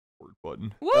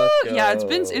button. Woo! Yeah, go.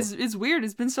 it's weird.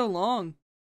 It's been so long.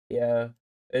 Yeah,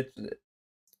 it's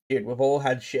dude. We've all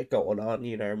had shit going on.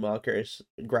 You know, Marcus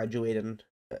graduating.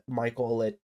 Michael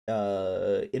at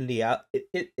India.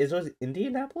 It was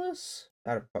Indianapolis.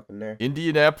 I don't fucking know.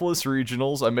 Indianapolis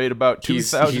Regionals. I made about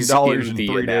He's $2,000 in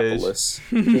 3 days.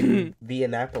 Indianapolis. In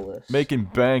Indianapolis. Making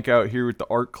bank out here with the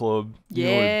art club. You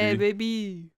know what Yeah, it'd be.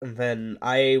 baby. And then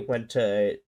I went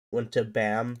to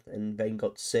BAM and then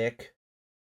got sick,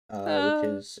 which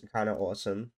is kind of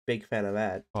awesome. Big fan of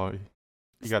that. Oh,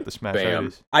 you got the smash Bam.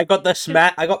 itis. I got the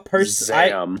smash. I got post.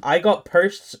 Zam. I got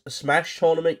post Smash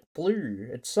tournament flu.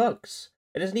 It sucks.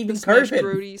 It isn't even Smash COVID.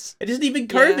 Grodies. It isn't even Yeah.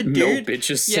 COVID, No dude.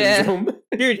 bitches Yeah. syndrome.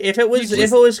 Dude, if it was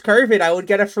COVID, I would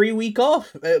get a free week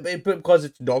off. But because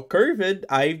it's not COVID,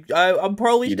 I'm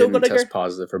probably You still didn't gonna test go.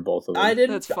 positive for both of them. I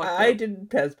didn't. That's fucked I up. didn't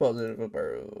test positive for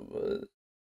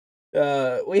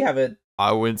both. We haven't.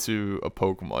 I went to a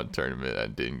Pokemon tournament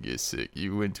and didn't get sick.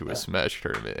 You went to a Smash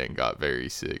tournament and got very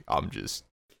sick.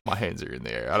 My hands are in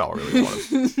the air. I don't really want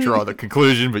to draw the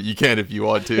conclusion, but you can if you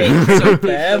want to. Okay, So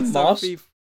fair, that's so masks. beef.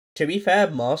 To be fair,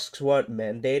 masks weren't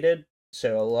mandated,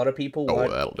 so a lot of people Oh,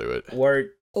 that'll do it.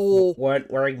 weren't Oh,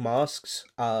 wearing masks.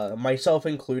 Myself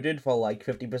included for like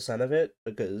 50% of it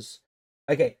because,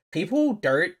 okay,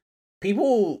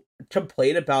 people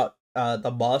complain about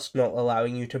the mask not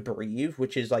allowing you to breathe,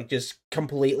 which is like just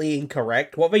completely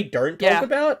incorrect. What they don't talk Yeah.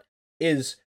 about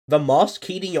is the mask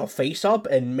heating your face up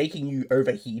and making you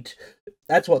overheat.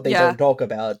 That's what they Yeah. don't talk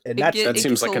about, and It that's get- That it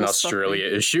seems gets like a an little stuffy. Australia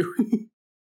issue.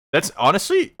 That's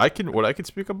honestly, what I can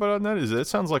speak about on that is that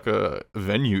sounds like a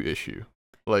venue issue.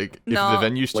 Like if No. the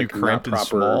venue's too Like not cramped and proper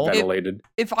small. ventilated.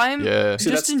 if I'm Yeah.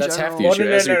 See, just that's in half general. the issue.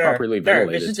 It has to be properly No,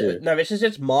 ventilated this too. is this is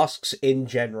just masks in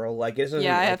general. Like this isn't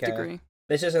Yeah, I like have to agree.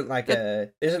 This isn't like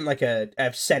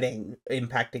a setting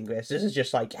impacting this. This is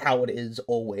just like how it is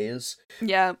always.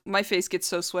 Yeah, my face gets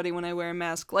so sweaty when I wear a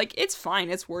mask. Like, it's fine,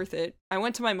 it's worth it. I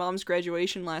went to my mom's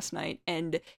graduation last night,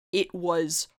 and it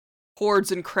was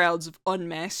hordes and crowds of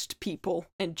unmasked people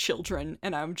and children,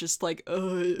 and I'm just like,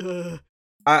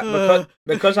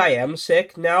 Because I am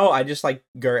sick now, I just like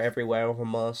go everywhere with a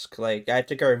mask. Like I had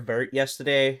to go vote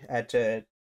yesterday. I had to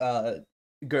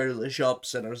go to the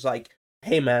shops, and I was like,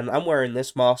 "Hey man, I'm wearing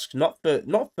this mask not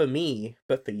for me,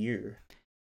 but for you."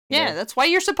 Yeah, Yeah. that's why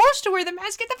you're supposed to wear the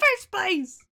mask in the first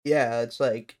place! Yeah, it's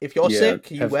like if you're Yeah,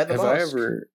 sick, you wear the have mask. I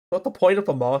ever What the point of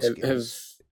the mask have, is?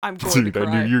 I'm going Dude, to I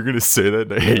cry. knew you were gonna say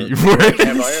that and I hate you for it.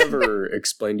 have I ever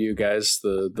explained to you guys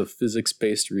the physics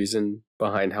based reason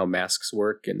behind how masks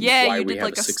work and Yeah, why you we did, have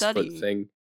like, a a 6 study. foot thing?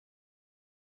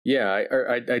 Yeah,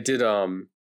 I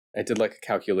did like a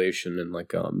calculation and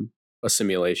like a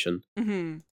simulation.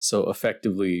 Mm-hmm. So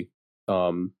effectively,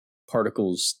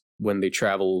 particles when they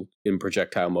travel in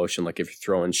projectile motion, like if you're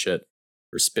throwing shit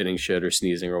or spitting shit or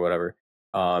sneezing or whatever,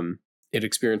 it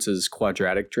experiences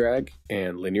quadratic drag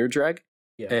and linear drag.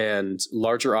 Yeah. And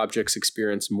larger objects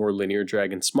experience more linear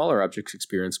drag and smaller objects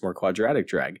experience more quadratic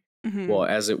drag. Mm-hmm. Well,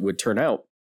 as it would turn out,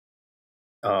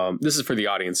 this is for the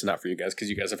audience and not for you guys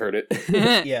because you guys have heard it.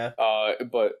 Yeah.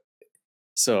 But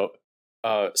so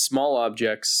small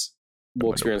objects will I'm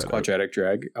gonna experience note that quadratic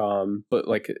drag. But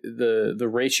like the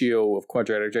ratio of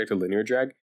quadratic drag to linear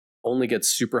drag only gets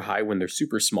super high when they're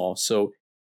super small. So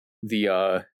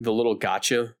the little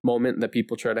gotcha moment that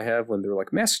people try to have when they're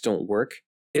like masks don't work,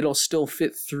 it'll still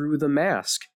fit through the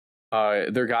mask.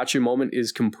 Their gotcha moment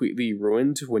is completely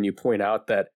ruined when you point out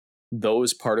that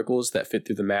those particles that fit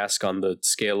through the mask on the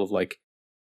scale of like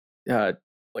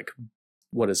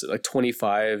what is it, like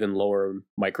 25 and lower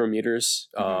micrometers,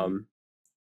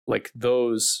 like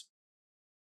those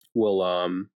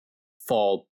will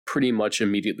fall pretty much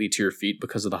immediately to your feet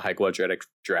because of the high quadratic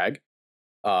drag,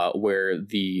 where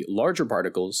the larger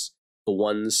particles, the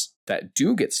ones that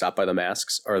do get stopped by the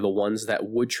masks, are the ones that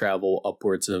would travel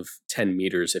upwards of 10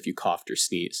 meters if you coughed or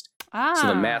sneezed. So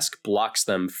the mask blocks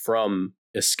them from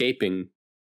escaping,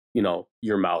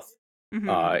 your mouth,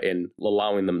 and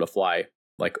allowing them to fly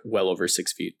like well over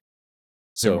 6 feet.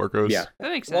 So, Marcos. yeah. That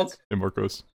makes Well, sense. Hey,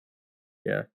 Marcos.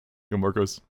 Yeah. Yo,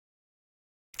 Marcos.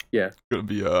 Yeah. Gonna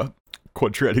be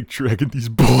quadratic dragging these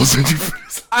balls in your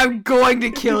face. I'm going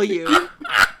to kill you.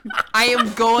 I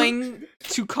am going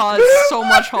to cause so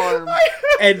much harm.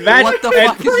 And that's What the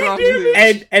fuck is wrong with you?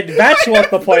 and that's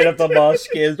what the point of the mask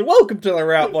is. Welcome to the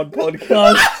Route One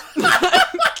podcast.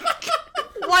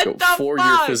 What Go the for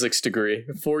fuck? your physics degree.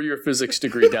 For your physics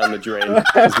degree down the drain,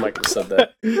 as Michael said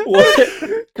that.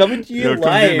 What? Coming to you Yo, come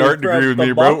get an live art degree from with the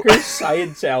me, bro. Marcus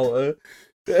Science Hour.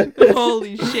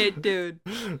 Holy shit, dude.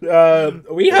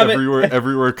 We haven't.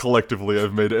 Everywhere collectively,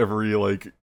 I've made every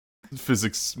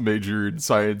physics major and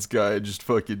science guy just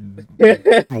fucking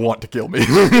want to kill me.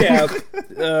 Yeah.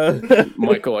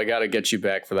 Michael, I gotta get you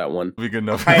back for that one. Big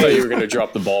enough. I thought you were gonna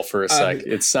drop the ball for a sec.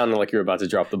 It sounded like you were about to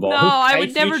drop the ball. No, I I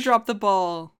would never think- drop the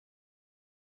ball.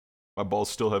 My balls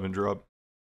still haven't dropped.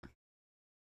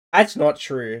 That's not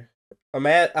true. A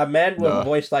man with Nah. a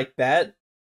voice like that,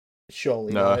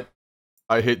 surely Nah. not.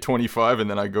 I hit 25 and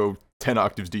then I go 10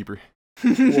 octaves deeper.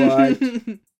 What?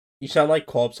 You sound like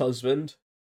Corpse Husband.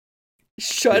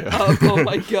 Shut Yeah. up! Oh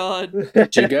my god.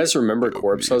 Do you guys remember Joke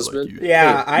Corpse me like Husband? you-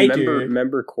 Yeah, I do.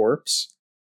 Remember Corpse?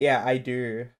 Yeah, I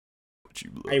do. but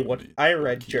you I love me I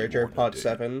read like you JoJo wanna Part do.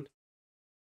 7.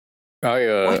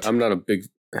 What? I'm not a big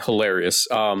hilarious.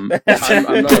 I'm not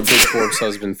a big Corpse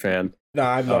Husband fan. No,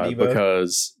 I'm not either.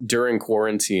 Because during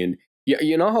quarantine, yeah,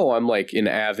 you know how I'm like an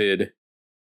avid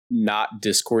not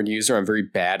Discord user. I'm very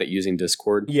bad at using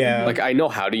Discord. Yeah. Like I know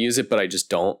how to use it, but I just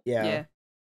don't. Yeah, Yeah.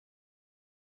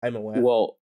 I'm aware.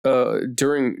 Well,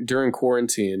 during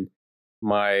quarantine,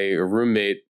 my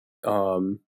roommate,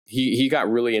 he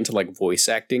got really into like voice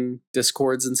acting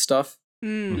Discords and stuff,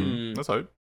 Mm. Mm. That's how.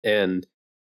 and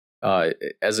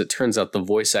as it turns out, the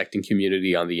voice acting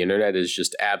community on the internet is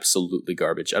just absolutely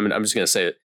garbage. I mean, I'm just gonna say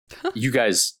it. You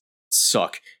guys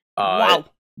suck. Wow.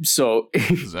 So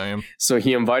Zam. so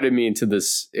he invited me into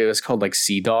this. It was called like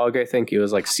Sea Dog, I think. It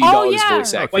was like Sea Oh, Dog's yeah.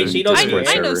 voice acting. Wait, Sea Dog's Discord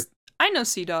good. server. I know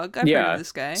Sea Dog. I've heard Yeah. of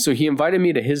this guy. So he invited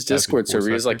me to his Discord voice server.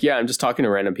 He was like, actor. "Yeah, I'm just talking to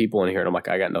random people in here," and I'm like,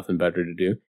 "I got nothing better to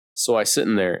do." So I sit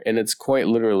in there, and it's quite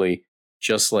literally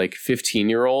just like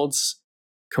 15-year-olds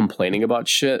complaining about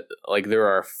shit. Like there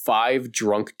are 5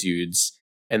 drunk dudes,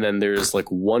 and then there's like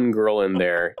one girl in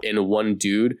there, and one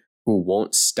dude who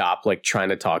won't stop like trying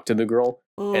to talk to the girl,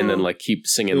 and then like keep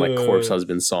singing like Corpse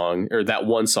Husband song or that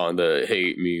one song, the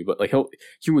 "Hate Me," but like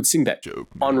he would sing that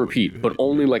Joke. me on like repeat, you but hate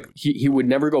only me. like he would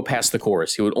never go past the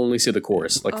chorus. He would only say the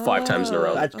chorus like 5 times in a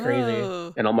row. That's crazy.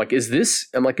 Oh. And I'm like, is this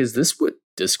what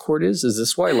Discord is? Is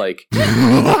this why like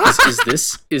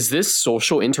is this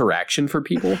social interaction for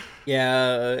people?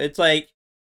 Yeah, it's like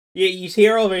you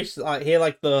hear always hear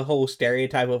like the whole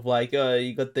stereotype of like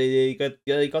you got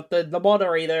the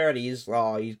moderator and he's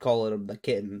calling him the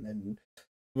kitten and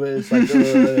it's like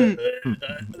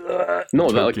No,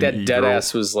 that like Token that e-girl. dead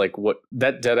ass was like what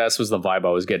that dead ass was the vibe I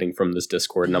was getting from this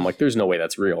Discord, and I'm like, there's no way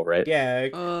that's real, right? yeah,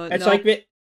 it's no. like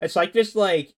it's like this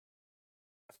like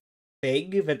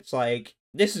thing that's like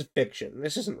this is fiction.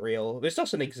 This isn't real. This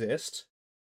doesn't exist.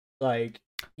 Like,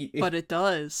 But it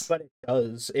does. but it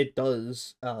does. It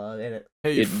does. And it.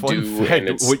 Hey, It fun do, and fact,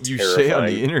 it's what you say on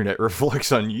the terrifying. internet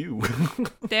reflects on you.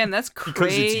 Damn, that's Because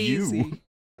crazy. it's you.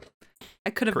 I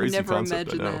could have Crazy never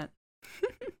concept, I imagined know. that.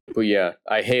 But yeah,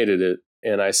 I hated it,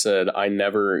 and I said I'm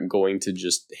never going to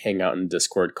just hang out in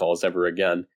Discord calls ever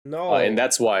again, No. and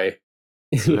that's why.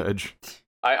 Edge.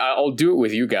 I'll do it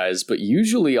with you guys, but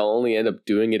usually I'll only end up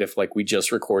doing it if like we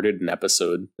just recorded an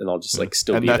episode, and I'll just like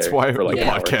still And be that's there why for like the an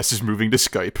hour. podcast is moving to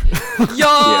Skype.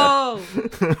 Yo!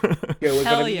 Yeah, we're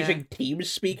Hell gonna be yeah. using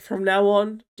TeamSpeak from now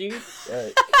on, dude.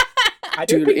 I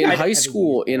don't Dude, think in I've high ever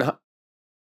school, used it.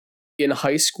 in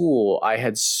high school, I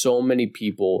had so many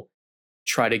people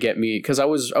try to get me because I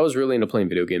was really into playing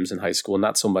video games in high school,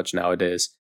 not so much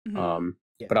nowadays. Mhm.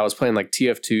 Yeah. But I was playing like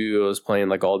TF2. I was playing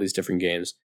like all these different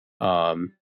games.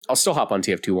 I'll still hop on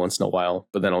TF2 once in a while,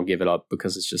 but then I'll give it up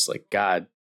because it's just like, God,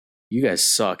 you guys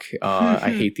suck. I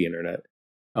hate the internet.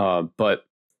 But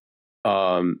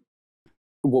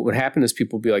what would happen is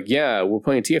people would be like, yeah, we're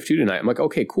playing TF2 tonight. I'm like,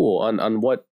 okay, cool. On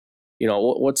what, you know,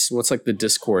 what's like the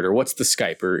Discord or what's the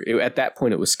Skype? Or at that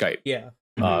point it was Skype Yeah.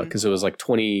 Mhm. because it was like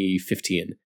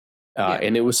 2015. Yeah.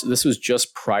 And this was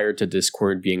just prior to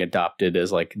Discord being adopted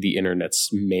as like the internet's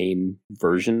main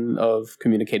version of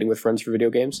communicating with friends for video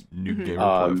games. New Mhm. gamer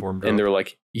platform. And they drop. were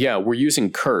like, "Yeah, we're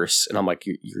using Curse," and I'm like,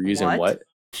 "You're using What? what?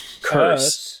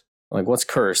 Curse?" I'm like, "What's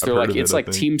Curse?" I've They're heard like, of it, "It's I like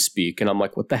think. TeamSpeak," and I'm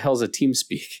like, "What the hell's a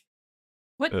TeamSpeak?"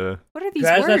 What Uh, are these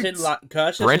Curse words?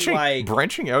 in like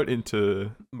branching out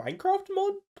into Minecraft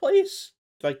mod place?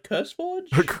 Like CurseForge?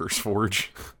 CurseForge.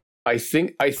 I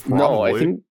think I Probably.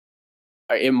 think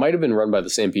it might have been run by the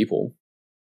same people.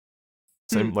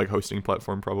 Same like hosting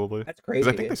platform probably. That's Because crazy.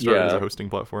 I think they started as Yeah. a hosting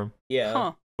platform. Yeah.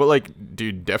 Huh. But like,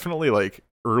 dude, definitely like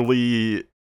early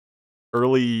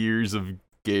years of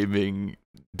gaming,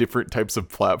 different types of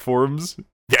platforms.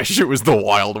 Yeah, shit was the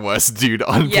Wild West, dude.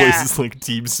 On Yeah. places like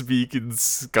TeamSpeak and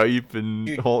Skype and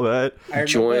Dude. all that. I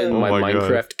Join remember, Oh my my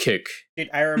God. Minecraft kick. dude,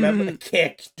 I remember the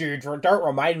Kick, dude. Don't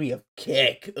remind me of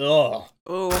Kick. Ugh.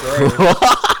 Oh.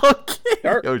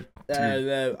 Don't- Yo, dude,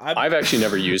 I've actually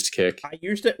never used Kick. I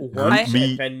used it once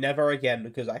Me- and then never again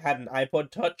because I had an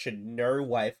iPod Touch and no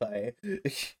Wi-Fi.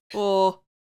 Oh.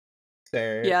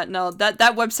 there. Yeah, no, that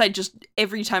website just,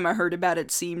 every time I heard about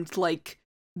it, seemed like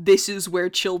this is where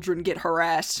children get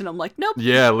harassed, and I'm like, nope.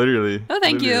 Yeah, literally. No,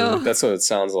 thank you. That's what it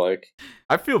sounds like.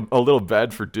 I feel a little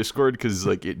bad for Discord because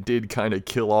like it did kind of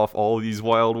kill off all of these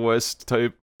Wild West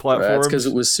type platforms. That's because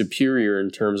it was superior in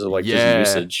terms of like Yeah.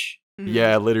 just usage.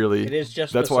 Yeah, literally. It is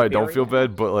just That's the why I don't feel superior.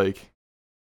 bad, but like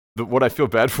what I feel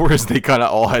bad for is they kind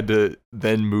of all had to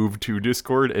then move to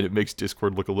Discord, and it makes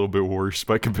Discord look a little bit worse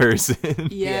by comparison.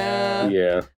 Yeah.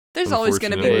 Yeah. There's always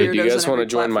going to be Unfortunately. weirdos. Hey, do you guys want to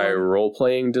join my role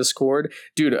playing Discord,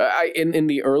 dude? I in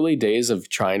the early days of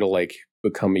trying to like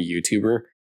become a YouTuber,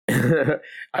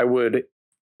 I would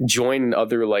join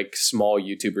other like small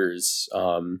YouTubers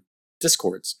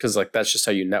Discords because like that's just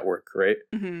how you network, right?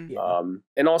 Mm-hmm. Yeah.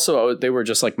 And also they were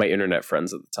just like my internet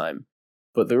friends at the time.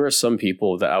 But there were some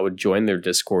people that I would join their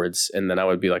Discords and then I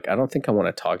would be like, I don't think I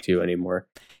want to talk to you anymore.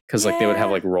 Because like they would have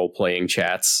Yeah. like role playing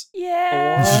chats.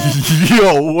 Yeah.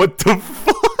 Yo, what the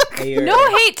fuck? Hey,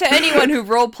 No hate to anyone who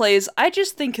role plays. I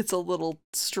just think it's a little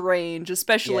strange,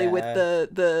 especially with Yeah.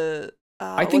 the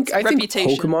I think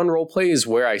reputation. Pokemon roleplay is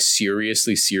where I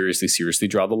seriously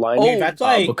draw the line. Dude, that's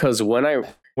like Because when I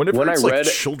Whenever it's, like, read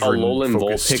children Alolan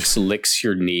focused. Vulpix licks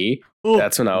your knee, Oh.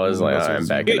 that's when I was like, Nuzzles. I'm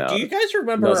backing Dude, out. do you guys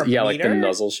remember Yeah, like the Meter?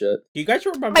 nuzzle shit. Do you guys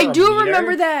remember I do Meter?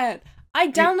 remember that. I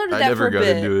downloaded I that never for a got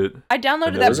bit. into it. I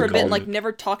downloaded never that for a bit and called like it.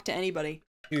 never talked to anybody.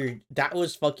 Dude, that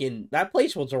was fucking. That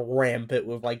place was rampant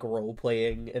with like role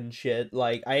playing and shit.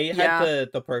 Like I had Yeah.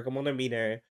 the Pokemon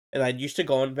Amino, and I used to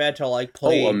go on there to like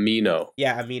play. Oh, Amino.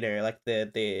 Yeah, Amino, like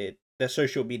the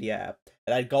social media app,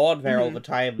 and I'd go on there all Mhm. the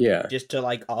time. Yeah. Just to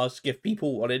like ask if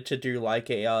people wanted to do like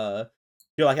a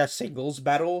singles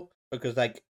battle because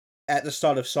like. At the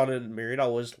start of Sun and Moon, I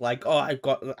was like, "Oh, I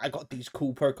got these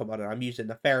cool Pokemon, and I'm using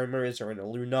a Pheromosa and a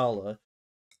Lunala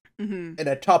Mm-hmm. and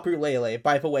a Tapu Lele."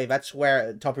 By the way, that's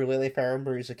where Tapu Lele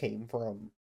Pheromosa came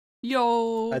from.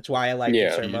 Yo. That's why I like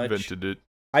Yeah, it so He much. invented it.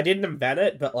 I didn't invent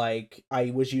it, but like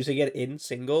I was using it in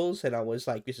singles, and I was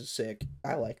like, "This is sick.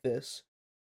 I like this."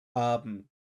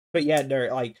 But yeah, no,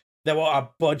 like there were a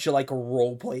bunch of like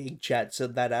role playing chats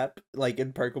in that app, like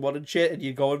in Pokemon and shit, and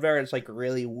you go in there, and it's like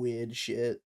really weird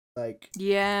shit. Like,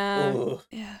 Yeah. ugh,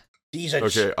 Yeah. these are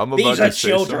Okay, I'm these about are to say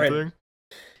children. something.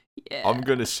 Yeah. I'm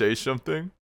gonna say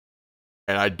something,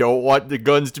 and I don't want the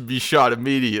guns to be shot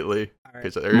immediately. Alright.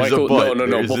 Because there's Michael, a but. no.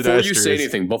 There's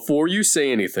an Before you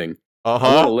say asterisk. anything, I want to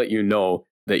Uh-huh. let you know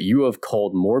that you have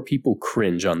called more people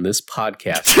cringe on this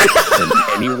podcast than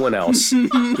anyone else in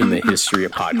the history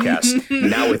of podcasts.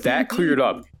 Now, with that cleared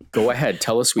up, go ahead.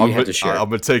 Tell us what you had to share. I'm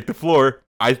gonna take the floor.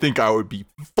 I think I would be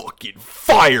fucking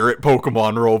fire at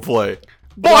Pokemon roleplay.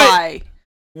 Why?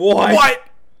 What?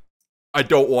 I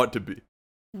don't want to be.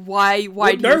 Why?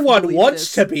 Why? do no you one believe wants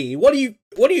this? to be. What do you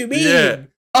mean? Yeah.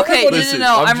 Okay, Listen,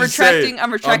 no. I'm I'm just retracting. saying.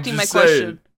 I'm retracting I'm my just question.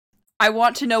 saying. I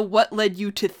want to know what led you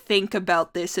to think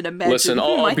about this and imagine. Listen,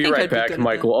 I'll I be think right I'd be back, good at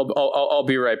Michael. I'll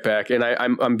be right back. And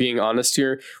I'm being honest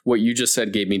here. What you just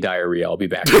said gave me diarrhea. I'll be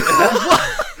back.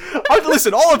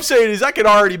 Listen, all I'm saying is I can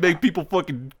already make people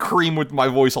fucking cream with my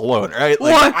voice alone, right?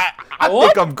 Like, What? I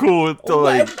What? think I'm cool to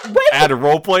like What? add a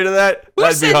roleplay to that. Who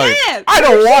That'd be said hype. that? I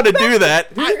don't want to do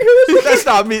that. That's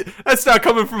not me. That's not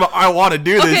coming from I want to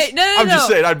do this. Okay, no, I'm just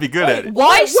no. saying I'd be good at it.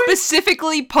 Why What?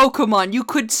 specifically Pokemon? You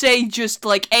could say just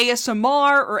like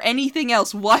ASMR or anything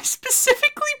else. Why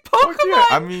specifically Pokemon? Yeah,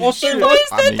 I mean, Also, shit. why is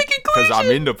that the Because I'm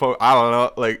conclusion? into I don't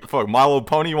know, like fuck My Little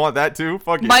Pony. You want that too?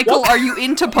 Fuck it. Michael, are you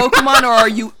into Pokemon or are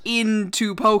you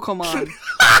into Pokemon?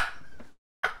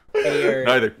 Hey, you're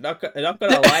Neither. not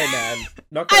gonna lie, man.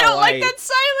 Not gonna I don't lie. like that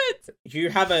silence. You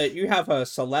have a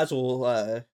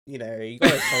Salazzle, you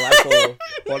got a Salazzle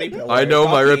body pillar. I know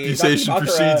my Ducky- reputation Ducky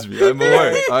precedes Bakura. me. I'm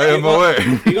aware. I am aware.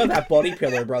 You got that body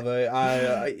pillar, brother.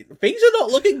 Things are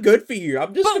not looking good for you.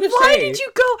 I'm just But gonna why say. did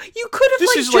you go? You could have This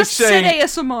like is like just said saying-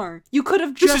 ASMR. You could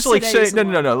have This just is like said saying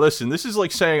ASMR. no. Listen, this is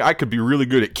like saying I could be really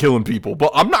good at killing people,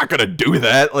 but I'm not gonna do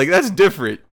that. Like that's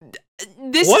different.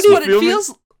 This What, is you what it feel me?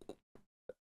 feels.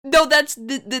 No, that's a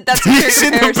He's fair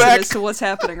in the comparison back. as to what's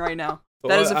happening right now.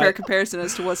 That is a Well, fair comparison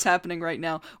as to what's happening right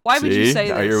now. Why would you See? say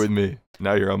Now this? you're with me.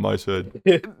 Now you're on my side.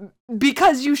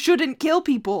 Because you shouldn't kill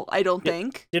people. I don't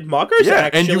think. Did Mockers Yeah,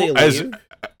 actually and you leave? as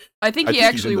I think I he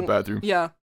think actually. he's in the bathroom. Yeah.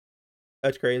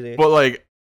 That's crazy. But like,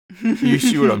 you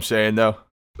see what I'm saying though?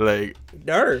 Like,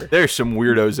 No. there's some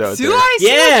weirdos out Do there. I see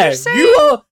what Yeah, you're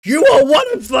saying? you are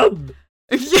one of them.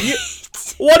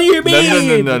 What do you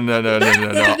mean? No. I no,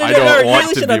 don't you want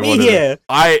listen to to be me one of here.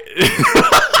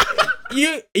 them.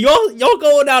 You're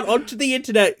going out onto the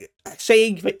internet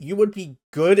saying that you would be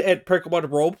good at Pokemon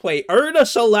roleplay. Earn a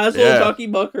Salazzle Yeah. Ducky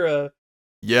Bakura.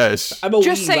 Yes. I'm a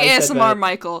Just weeb, say I said ASMR, that.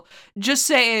 Michael. Just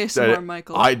say ASMR,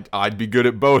 Michael. I'd be good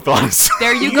at both, honestly.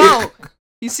 There you go.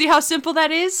 You see how simple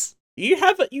that is? You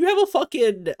have a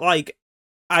fucking like,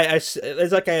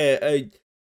 there's like a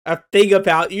thing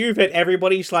about you that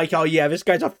everybody's like, oh yeah, this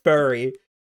guy's a furry.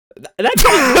 That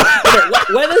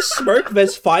guy, when a smoke,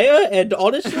 there's fire, and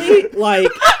honestly, like,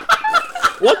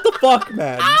 what the fuck,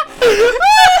 man?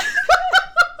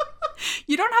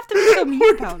 You don't have to be so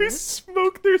mean about There's it.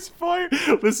 smoke, there's fire.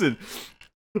 Listen.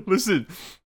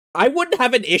 I wouldn't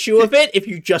have an issue with it if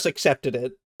you just accepted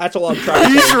it. That's all I'm trying to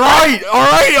He's say. right. All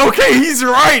right. Okay, he's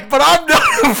right. But I'm not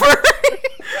a furry.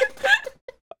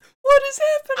 What is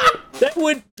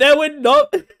happening? That would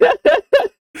not.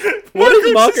 What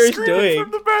is Marcus doing?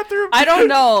 From the bathroom. I don't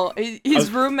know. His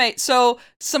roommate. So,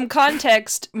 some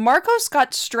context. Marcos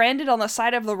got stranded on the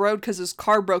side of the road because his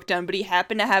car broke down, but he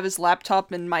happened to have his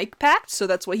laptop and mic packed, so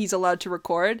that's why he's allowed to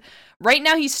record. Right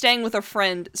now, he's staying with a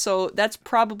friend, so that's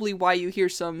probably why you hear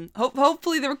some.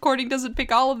 Hopefully, the recording doesn't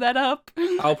pick all of that up.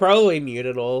 I'll probably mute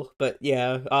it all, but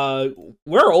yeah,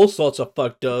 we're all sorts of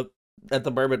fucked up at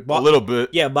the moment. A little bit.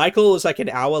 Yeah, Michael was like an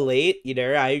hour late. You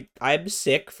know, I'm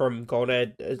sick from going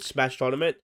to a Smash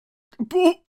tournament.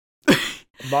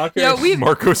 Marcus, Yeah,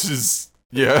 Marcos is.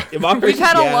 Yeah. Marcus, We've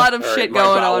had yeah. a lot of All shit right, my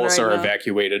going on bowels right are now.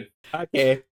 evacuated.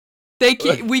 Okay.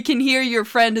 We can hear your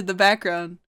friend in the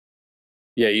background.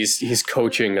 Yeah, he's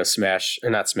coaching a Smash, or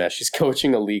not Smash. He's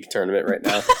coaching a League tournament right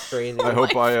now. Crazy. I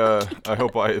hope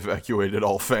I evacuated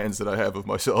all fans that I have of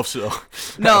myself. So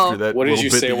No. after that What did little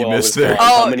you bit say that you while I was missed there. gone?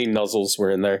 How Oh. many nuzzles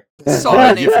were in there? So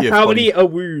many. Yeah, How funny. many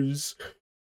awoos?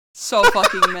 So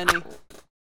fucking many.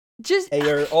 Just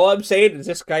Hey, all I'm saying is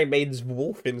this guy made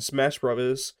Wolf in Smash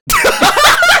Brothers.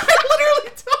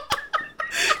 Literally.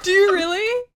 do you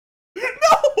really?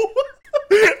 No.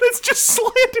 That's just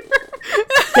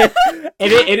slander.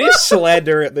 And it is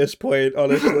slander at this point,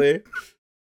 honestly.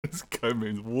 This guy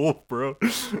means wolf, bro.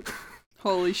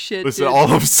 Holy shit, Listen, dude.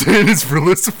 all I'm saying is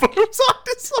realistic photos on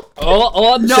this.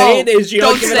 All I'm No, saying is you're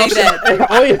don't giving say off that.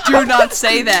 Oh, yeah. Do not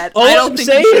say that. All I don't I'm think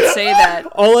saying- you should say that.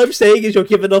 All I'm saying is you're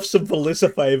giving off some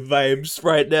Felicify vibes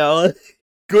right now.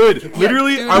 Good.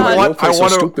 Literally, do I not. want to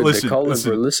stupid. listen. They call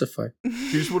Listen. it Verlicify.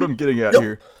 Here's what I'm getting at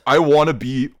here. I want a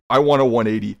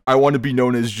 180. I want to be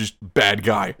known as just bad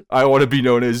guy. I want to be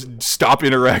known as stop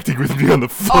interacting with me on the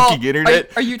fucking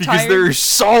internet. Are you because tired? there are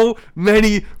so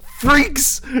many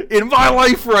freaks in my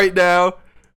life right now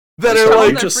that Who's are calling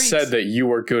like, You just freaks. said that you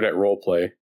were good at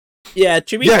roleplay. Yeah,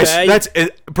 to be yes, fair, that's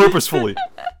it, purposefully.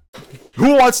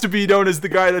 Who wants to be known as the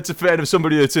guy that's a fan of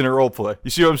somebody that's in a roleplay? You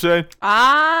see what I'm saying?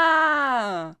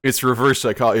 Ah. It's reverse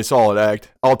psychology. It's all an act.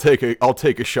 I'll take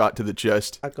a shot to the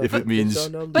chest I got if it means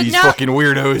But these now- fucking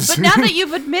weirdos. But now that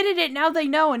you've admitted it, now they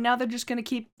know, and now they're just gonna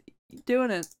keep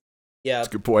doing it. yeah, That's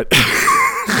a good point.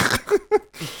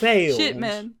 failed. Shit,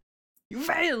 man. You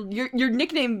failed. Your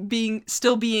nickname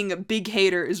still being a big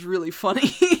hater is really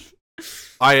funny.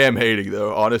 I am hating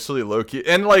though, honestly, low-key.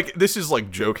 And like this is like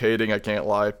joke hating, I can't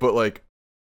lie, but like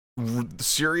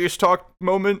serious talk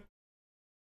moment,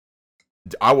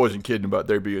 I wasn't kidding about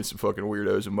there being some fucking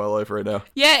weirdos in my life right now.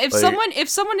 Yeah, if Like-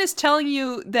 someone is telling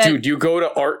you that Dude, you go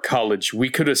to art college. We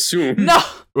could assume. no,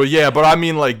 Well, yeah, but I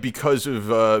mean like because of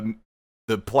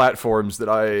the platforms that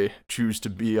I choose to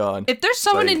be on. if there's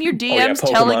someone Like- in your Oh, yeah, DMs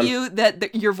telling Pokemon. you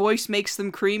that your voice makes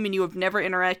them cream and you have never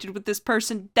interacted with this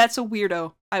person, that's a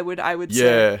weirdo. I would say.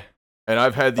 Yeah. And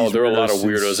I've had these Oh, there are a lot of weirdos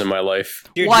weirdos since- in my life.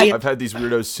 Dude, Why- he- I've had these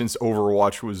weirdos since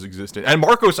Overwatch was existent. And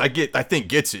Marcos, I think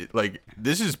gets it. Like,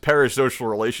 this is parasocial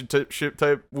relationship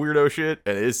type weirdo shit,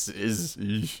 and it's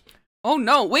eesh. Oh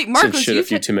no, wait, Said Marcos, shit a you've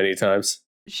few had too many times.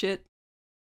 shit.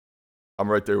 I'm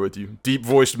right there with you. Deep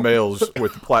voiced males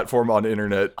with platform on the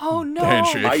internet. Oh no.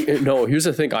 Handshake. No, here's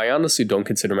the thing. I honestly don't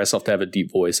consider myself to have a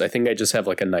deep voice. I think I just have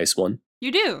like a nice one.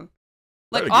 You do.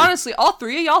 Like, I'd agree. honestly, all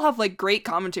three of y'all have, like, great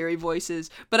commentary voices,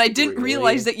 but I didn't Really?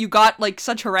 realize that you got, like,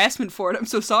 such harassment for it. I'm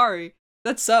so sorry.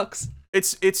 That sucks.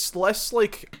 It's less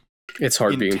like It's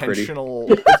hard being pretty. intentional.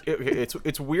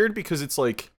 It's weird because it's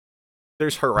like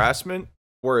there's harassment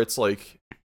where it's like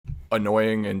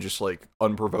annoying and just like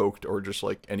unprovoked or just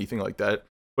like anything like that.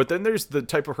 But then there's the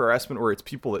type of harassment where it's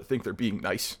people that think they're being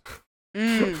nice.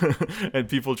 And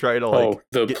people try to like Oh,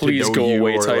 the get please to know go you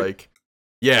away or, type. like,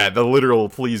 yeah, the literal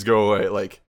please go away,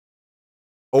 like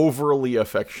overly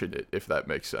affectionate, if that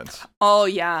makes sense. Oh,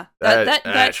 yeah.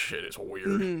 That shit is weird.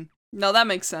 mhm. No, that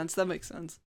makes sense. That makes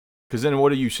sense. Because then what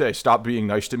do you say? Stop being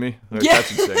nice to me? Like, Yeah.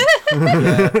 That's insane.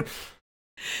 Yeah.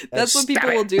 That's what people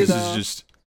will do, This though.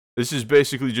 this is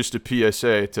basically just a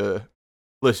PSA to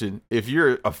listen. If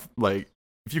you're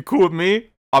if you're cool with me,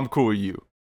 I'm cool with you.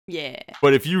 Yeah.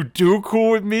 But if you do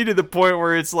cool with me to the point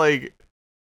where it's like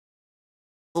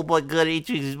Oh my god,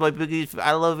 Atrix is my biggest.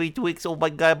 I love Atrix. Oh my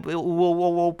god.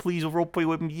 Whoa, please roleplay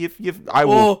with me. If I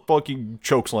will fucking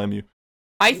chokeslam you.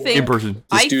 I think in person.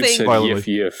 This dude said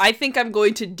violently. yif. I think I'm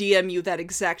going to DM you that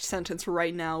exact sentence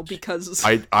right now because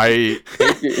He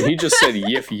just said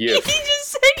yif. he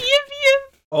just said yif.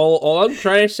 All I'm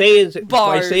trying to say is, by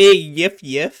Bars. saying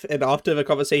yif, and after the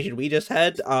conversation we just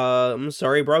had, I'm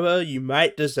sorry, brother, you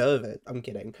might deserve it. I'm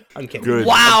kidding. Good.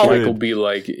 Wow. Mike will be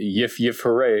like, yif,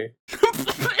 hooray.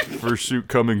 Fursuit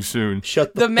coming soon.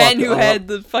 Shut the The man fuck who up. had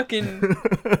the fucking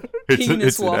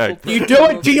penis an waffle. act. You do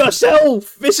it to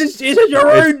yourself! This is your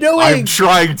own doing! I'm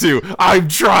trying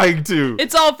to.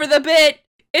 It's all for the bit.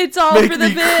 It's all Make for the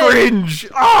me bit. cringe.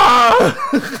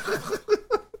 Ah!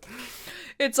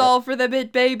 It's all for the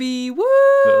bit, baby.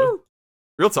 Woo!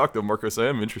 Real talk though, Marcos, I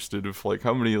am interested of like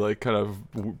how many like kind of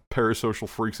parasocial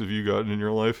freaks have you gotten in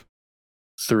your life?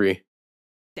 3.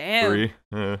 Damn. 3.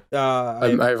 Yeah.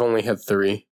 I've only had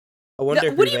 3. I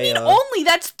wonder who What do you they mean are. only?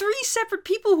 That's 3 separate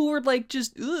people who were like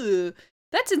just ugh.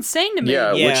 That's insane to me.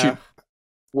 Yeah, Yeah.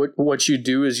 what you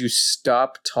do is you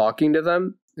stop talking to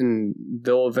them, and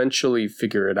they'll eventually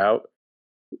figure it out.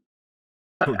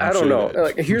 I don't know.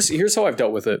 Like, here's how I've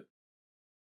dealt with it.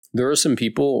 There are some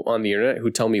people on the internet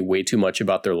who tell me way too much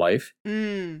about their life.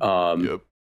 Yep.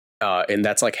 And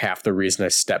that's like half the reason I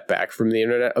step back from the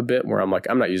internet a bit, where I'm like,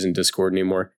 I'm not using Discord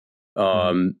anymore.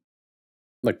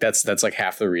 Like that's like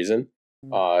half the reason.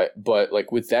 But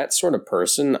like with that sort of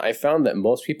person, I found that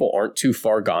most people aren't too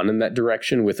far gone in that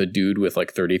direction with a dude with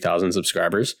like 30,000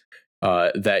 subscribers.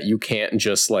 That you can't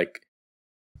just like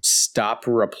stop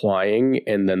replying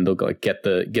and then they'll like get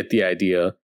the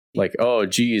idea. Like, oh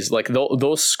geez, like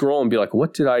they'll scroll and be like,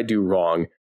 what did I do wrong?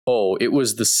 Oh, it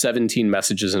was the 17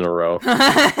 messages in a row.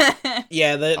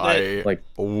 Yeah, I like-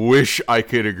 wish I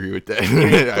could agree with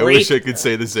that. I wish I could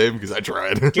say the same because I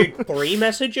tried. dude, 3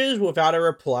 messages without a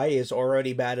reply is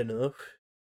already bad enough.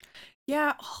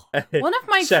 Yeah. One of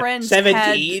my Se- friends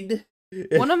 17?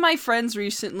 One of my friends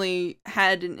recently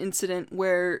had an incident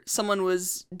where someone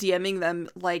was DMing them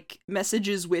like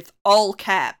messages with all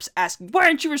caps asking, why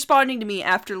aren't you responding to me,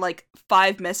 after like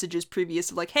 5 messages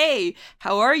previous of like, hey,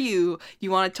 how are you?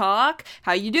 You want to talk?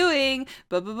 How you doing?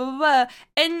 Blah blah blah blah blah.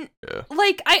 And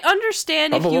like I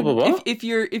understand if Blah, blah, blah, blah, blah. if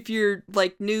you're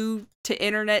like new to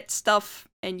internet stuff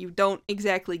and you don't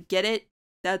exactly get it,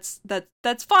 that's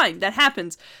fine. That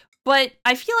happens. But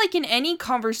I feel like in any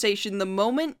conversation, the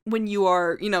moment when you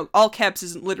are, all caps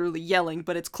isn't literally yelling,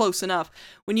 but it's close enough.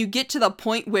 When you get to the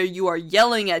point where you are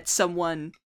yelling at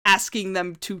someone, asking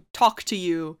them to talk to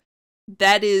you,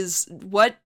 that is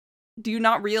what? Do you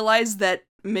not realize that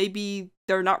maybe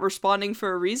they're not responding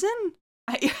for a reason?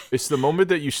 It's the moment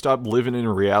that you stop living in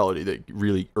reality that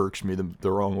really irks me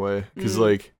the wrong way. Because,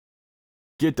 like,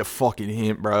 get the fucking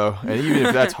hint, bro. And even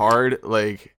if that's hard,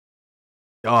 like,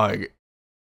 dog,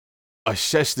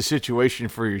 assess the situation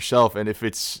for yourself, and if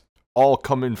it's all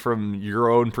coming from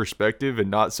your own perspective and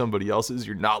not somebody else's,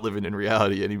 you're not living in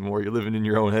reality anymore. You're living in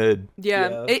your own head. Yeah.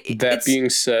 That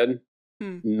being said,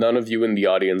 none of you in the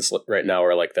audience right now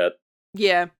are like that.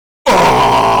 Yeah.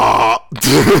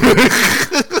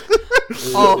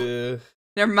 Oh,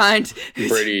 never mind.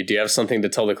 Brady, do you have something to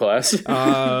tell the class?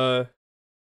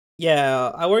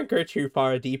 Yeah, I won't go too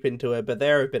far deep into it, but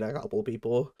there have been a couple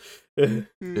people.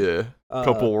 Yeah. A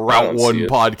couple Route 1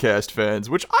 podcast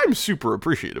fans, which I'm super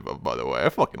appreciative of, by the way. I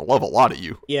fucking love a lot of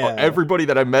you. Yeah. Everybody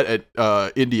that I met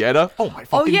at Indiana. Oh my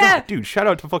fucking god, dude. Shout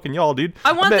out to fucking y'all, dude.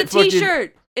 I want the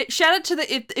t-shirt. Shout out to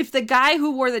if the guy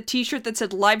who wore the t-shirt that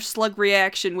said live slug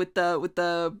reaction with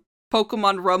the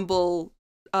Pokemon Rumble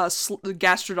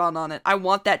Gastrodon on it. I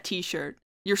want that t-shirt.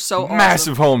 You're so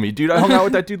massive homie, dude. I hung out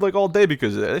with that dude like all day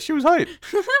because of that. That shit was hype.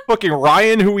 Fucking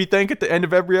Ryan, who we thank at the end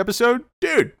of every episode,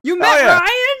 dude. You met Ryan,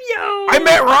 yo. I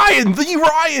met Ryan, the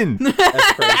Ryan.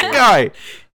 That's crazy. That guy.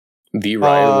 The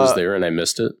Ryan was there and I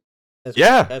missed it.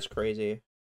 That's crazy.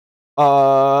 Who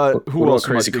What else about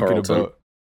Crazy am I thinking Carlton? about?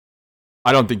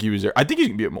 I don't think he was there. I think he's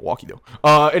gonna be at Milwaukee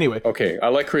though. Anyway. Okay, I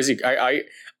like Crazy.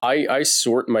 I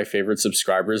sort my favorite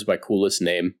subscribers by coolest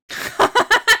name.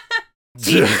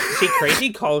 See,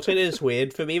 Crazy Carlton is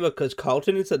weird for me because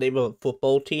Carlton is the name of a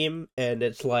football team, and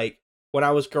it's like, when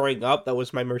I was growing up, that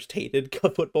was my most hated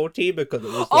football team because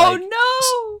it was oh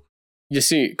no! You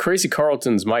see, Crazy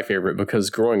Carlton's my favorite because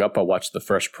growing up I watched The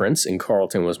Fresh Prince and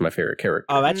Carlton was my favorite character.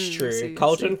 Oh, that's true.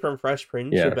 Carlton from Fresh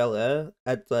Prince of Bel-Air.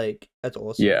 That's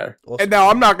awesome. Yeah. Awesome. And now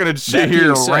I'm not gonna sit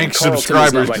here and rank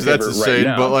subscribers because that's insane,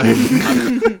 but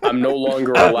like I'm no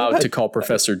longer allowed to call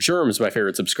Professor Germs my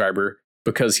favorite subscriber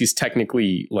because he's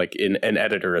technically like an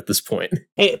editor at this point.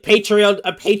 Hey,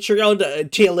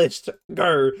 Patreon tier list.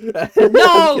 Go.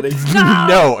 No! I'm kidding.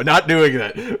 No, not doing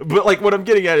that. But like what I'm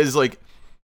getting at is like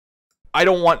I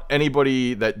don't want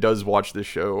anybody that does watch this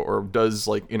show or does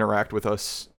like interact with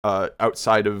us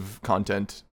outside of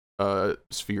content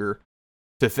sphere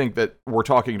to think that we're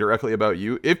talking directly about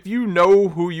you. If you know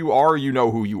who you are, you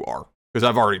know who you are. Because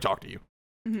I've already talked to you.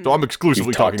 Mhm. So I'm exclusively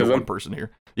You've talked talking to to one them? person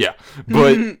here. Yeah.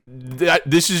 But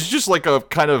this is just like a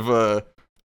kind of a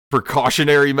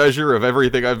precautionary measure of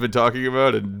everything I've been talking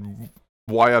about, and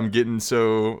why I'm getting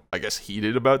so, I guess,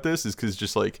 heated about this is because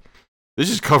just like, this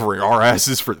is covering our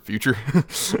asses for the future.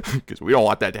 Because we don't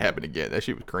want that to happen again. That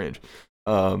shit was cringe.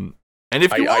 And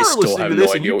if you I are still listening have to no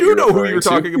this and idea you what do you're know who referring you're to.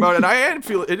 talking about,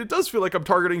 and it does feel like I'm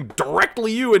targeting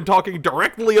directly you and talking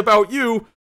directly about you,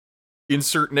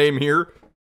 insert name here.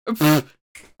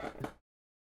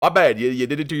 My bad, you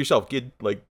did it to yourself, kid.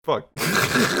 Like, fuck.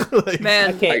 Like,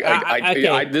 Man. Okay,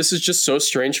 okay. This is just so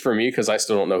strange for me because I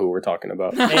still don't know who we're talking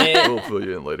about. we'll fill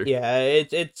you in later. Yeah,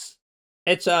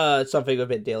 it's something we've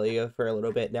been dealing with for a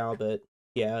little bit now, but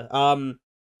yeah.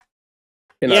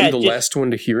 And Yeah, I'm the just- last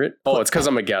one to hear it. Oh, it's because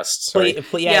I'm a guest. Sorry.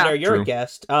 Yeah, no, you're True. a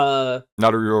guest. Not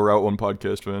a real Route 1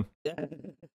 podcast, man.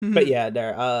 But yeah,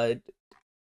 no,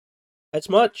 as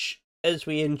much as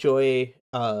we enjoy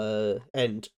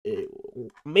and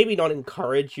maybe not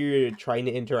encourage you trying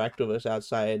to interact with us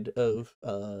outside of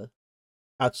the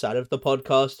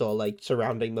podcast or like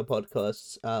surrounding the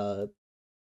podcasts,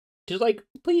 just like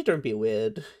please don't be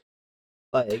weird.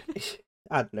 Like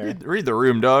I don't know. Read the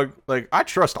room, dog. Like, I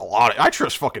trust I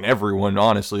trust fucking everyone,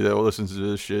 honestly, that listens to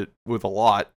this shit with a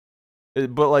lot.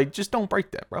 But, like, just don't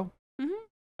break that, bro. Mhm.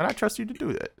 And I trust you to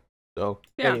do that. So,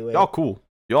 Yeah. Anyway, y'all cool.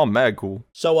 Y'all mad cool.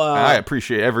 so And I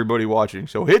appreciate everybody watching.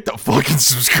 So hit the fucking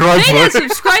subscribe Hit that button.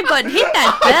 subscribe button. Hit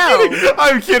that I'm bell. kidding.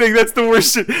 I'm kidding. That's the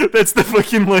worst shit. That's the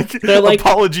fucking, They're like-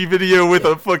 apology video with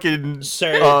a fucking,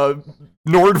 Sir.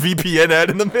 NordVPN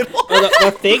ad in the middle. Well,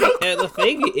 the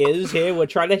thing is here we're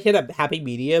trying to hit a happy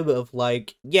medium of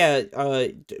like don't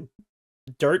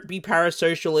be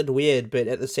parasocial and weird, but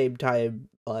at the same time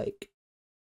like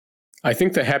I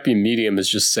think the happy medium is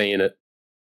just saying it.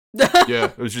 Yeah,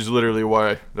 it was just literally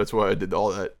that's why I did all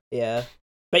that. yeah,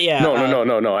 but yeah, No.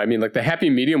 I mean, like the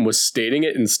happy medium was stating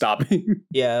it and stopping.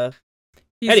 yeah.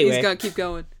 He's Anyway. gonna keep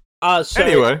going.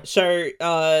 Anyway.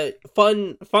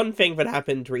 Fun thing that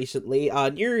happened recently.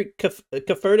 New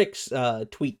Cathodics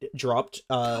tweet dropped.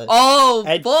 Oh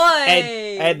and- boy!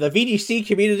 And the VGC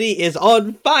community is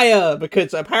on fire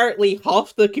because apparently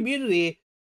half the community,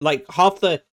 like half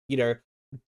the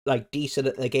like decent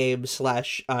at the game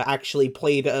 / actually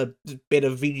played a bit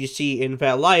of VGC in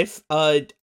their life are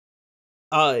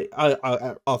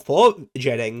for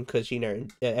Jennings, because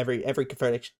every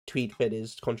Cathodics tweet that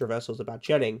is controversial is about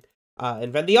Jennings.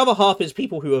 And then the other half is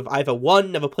people who have either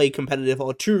one, never played competitive,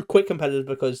 or two, quit competitive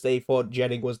because they thought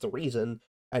Jennings was the reason,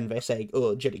 and they're saying,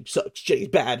 oh, Jennings sucks, Jennings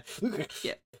bad.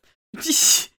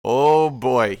 Oh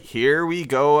boy, here we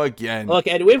go again. Look,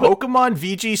 and we've Pokemon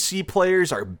VGC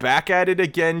players are back at it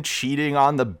again, cheating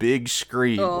on the big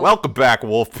screen. Oh. Welcome back,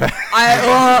 Wolfpack.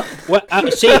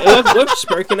 see, we've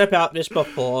spoken about this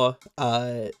before.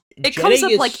 It comes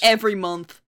up like every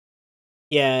month.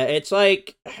 Yeah, it's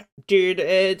like, dude,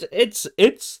 it's a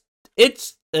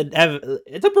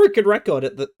broken record.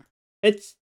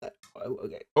 It's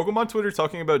okay. Pokemon Twitter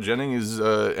talking about Jennings is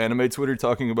anime Twitter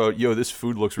talking about, yo, this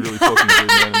food looks really fucking good,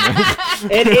 man.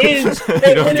 It is. You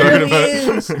It know what I'm talking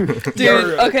literally about? is.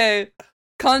 Dude, okay.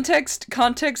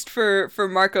 Context for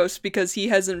Marcos, because he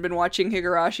hasn't been watching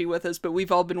Higurashi with us, but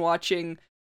we've all been watching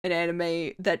an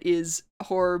anime that is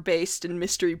horror based and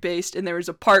mystery based, and there was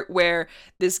a part where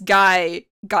this guy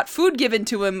got food given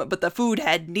to him, but the food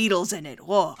had needles in it.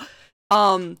 Whoa.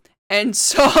 And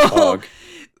so Dog.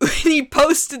 he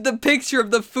posted the picture of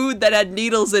the food that had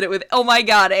needles in it with, oh my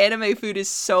god, anime food is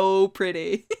so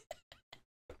pretty.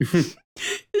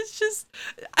 It's just,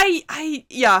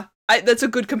 that's a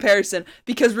good comparison,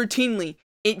 because routinely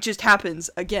it just happens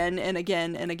again and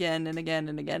again and again and again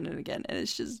and again and again, and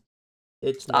it's just,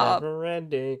 It's Stop. never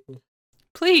ending.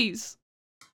 please.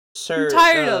 Sir, I'm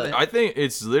tired of it. I think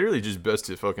it's literally just best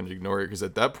to fucking ignore it, because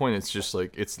at that point it's just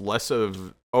like, it's less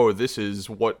of, oh, this is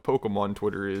what Pokemon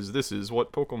Twitter is, this is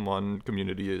what Pokemon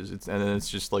community is, and then it's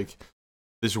just like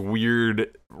this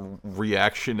weird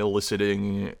reaction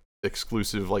eliciting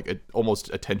exclusive, like almost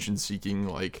attention seeking,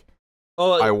 like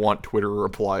I want Twitter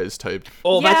replies type.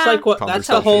 Oh, that's Yeah. like what? That's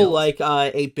the whole Conversation.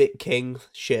 like 8-bit king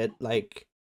shit. Like,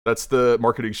 That's the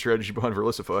marketing strategy behind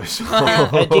Verlicify.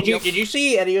 So. did you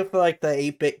see any of like the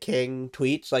 8-bit king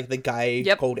tweets? Like the guy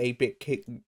Yep. called 8-bit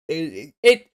king.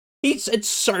 it's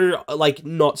so like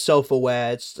not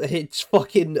self-aware. It's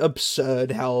fucking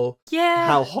absurd how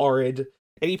horrid.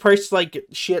 And he posts like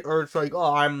shit, or it's like,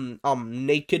 oh, I'm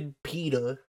naked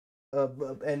Peter,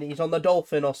 and he's on the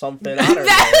dolphin or something. I don't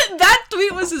know. That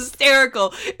tweet was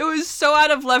hysterical. It was so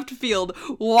out of left field.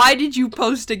 Why did you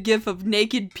post a gif of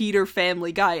naked Peter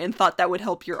Family Guy and thought that would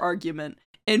help your argument?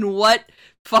 In what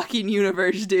fucking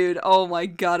universe, dude? Oh my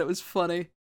god, it was funny.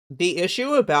 The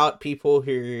issue about people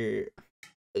who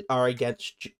are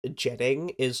against jetting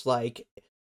is like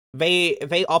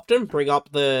they often bring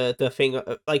up the thing,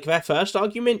 like their first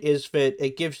argument is that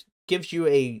it gives you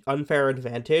a unfair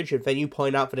advantage, and then you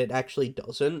point out that it actually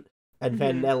doesn't, and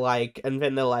then they're like,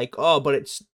 oh, but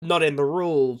it's not in the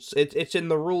rules. It's in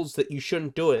the rules that you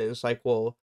shouldn't do it. And it's like,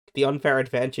 well, the unfair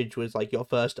advantage was like your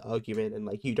first argument, and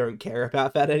like you don't care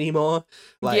about that anymore.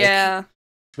 Like, yeah,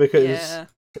 because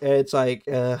it's like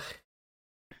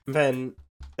then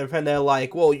they're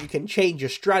like, well, you can change your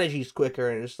strategies quicker,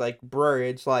 and it's like, bro,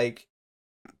 it's like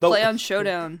play on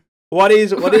Showdown. What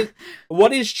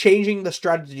is changing the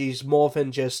strategies more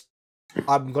than just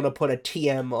I'm gonna put a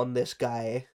TM on this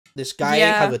guy. This guy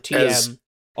has a TM.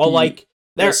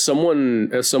 As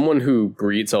someone who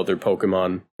breeds out their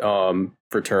Pokemon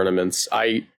for tournaments,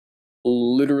 I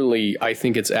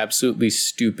think it's absolutely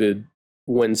stupid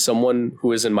when someone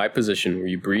who is in my position, where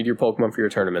you breed your Pokemon for your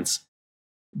tournaments,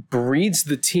 breeds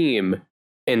the team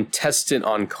and tests it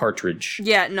on cartridge.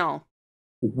 Yeah, no.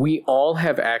 We all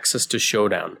have access to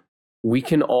Showdown. We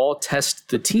can all test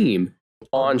the team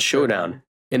on Showdown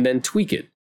and then tweak it.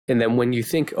 And then when you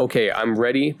think, okay, I'm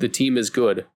ready, the team is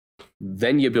good,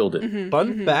 then you build it.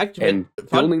 Fun fact. And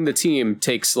building the team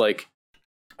takes, like,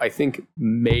 I think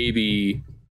maybe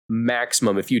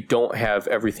maximum, if you don't have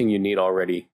everything you need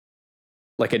already,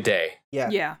 like a day.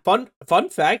 Yeah. Fun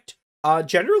fact.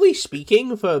 Generally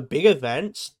speaking, for big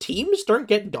events, teams don't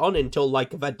get done until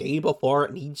like the day before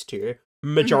it needs to.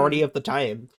 Majority of the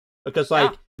time, because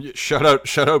like shout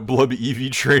out Blub EV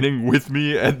training with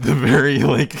me at the very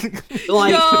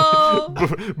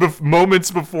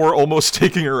moments before almost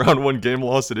taking a round 1 game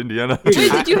loss at Indiana.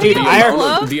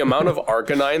 The amount of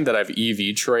Arcanine that I've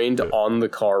EV trained on the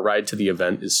car ride to the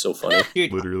event is so funny.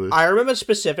 Dude, literally. I remember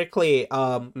specifically,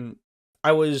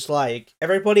 I was like,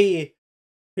 everybody,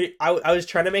 I was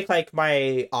trying to make like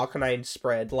my Arcanine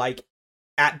spread like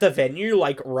at the venue,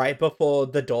 like right before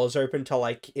the doors open to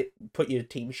like put your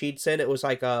team sheets in. It was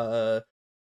like a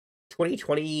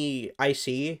 2020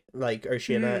 IC, like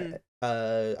Oceania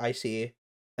IC,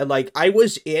 and like I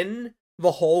was in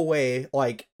the hallway,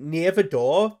 like near the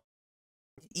door,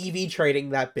 EV trading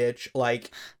that bitch,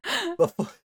 like before,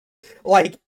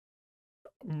 like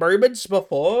moments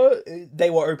before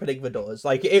they were opening the doors.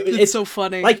 Like it's so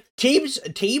funny. Like teams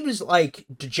like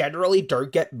generally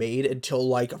don't get made until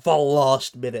like the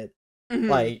last minute.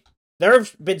 Like there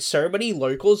have been so many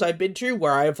locals I've been to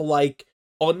where I've like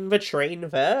on the train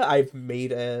there I've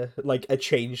made a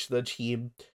change to the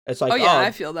team. It's like, I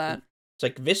feel that. It's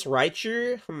like this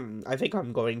Raichu, I think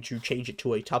I'm going to change it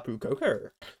to a Tapu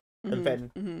Koko. And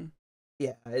then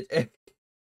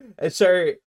and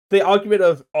so the argument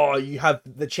of, oh, you have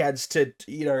the chance to,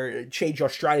 change your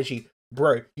strategy.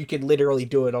 Bro, you can literally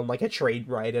do it on, like, a train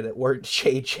ride and it won't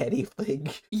change anything.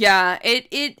 Yeah,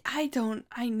 I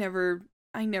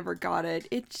never got it.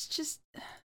 It's just,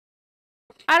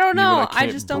 I don't know, I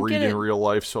just don't get it. breed in real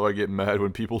life, so I get mad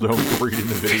when people don't breed in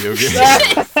the video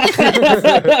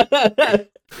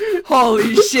game.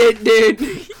 Holy shit,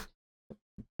 dude.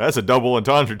 That's a double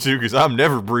entendre, too, because I'm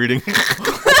never breeding.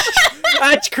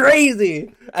 That's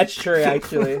crazy. That's true,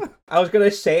 actually. I was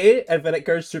gonna say it, and then it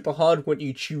goes super hard when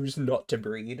you choose not to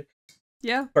breed.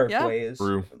 Yeah. Both ways.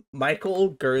 True. Michael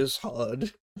goes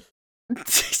hard.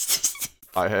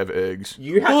 I have eggs.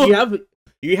 You have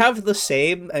the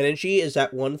same energy as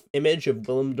that one image of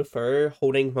Willem Dafoe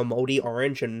holding the moldy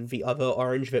orange and the other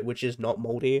orange bit which is not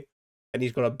moldy, and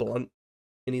he's got a blunt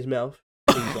in his mouth.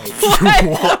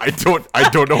 I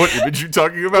don't know what image you're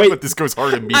talking about, but this goes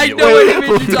hard immediately. I know what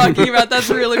image you're talking about. That's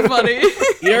really funny.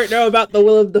 You don't know about the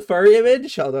Willem Dafoe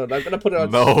image? Hold on, I'm gonna put it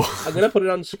on. No. I'm gonna put it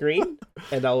on screen,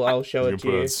 and I'll show it to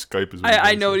you. Skype as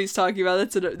I know what he's talking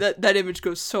about. That image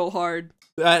goes so hard.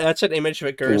 That's an image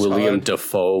that goes William hard.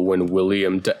 Dafoe when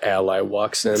William the Ally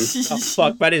walks in. Oh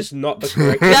fuck, that is not the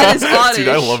correct. That is Oddish. Dude,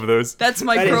 I love those. That's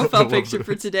my profile picture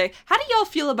for today. How do y'all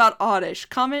feel about Oddish?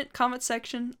 Comment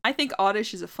section. I think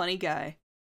Oddish is a funny guy.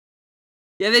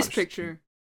 Yeah, this picture.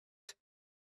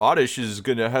 Oddish is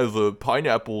gonna have a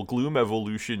pineapple gloom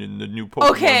evolution in the new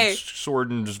Pokemon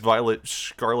Sword and Violet,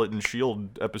 Scarlet and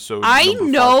Shield episode. I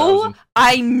number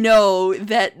 5000. know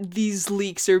that these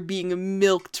leaks are being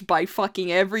milked by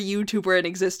fucking every YouTuber in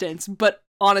existence, but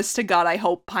honest to God, I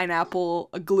hope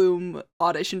Pineapple, Gloom,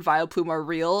 Oddish, and Vileplume are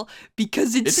real,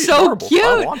 because it's It'd be so adorable. cute!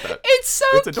 I want that. It's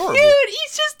adorable. cute!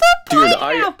 He's just a Dude,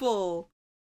 pineapple!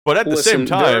 But at the same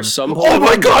time, oh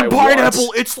my god,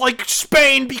 pineapple! It's like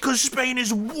Spain, because Spain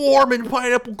is warm and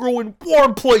pineapple grow in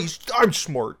warm place. I'm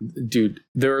smart. Dude,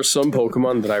 there are some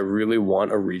Pokemon that I really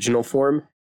want a regional form,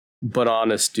 but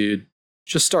honest, dude,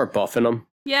 just start buffing them.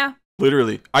 Yeah.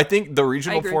 Literally. I think the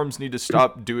regional agree. forms need to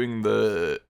stop doing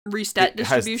the... Restat distribution?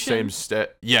 Has the same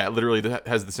stat... Yeah, literally, that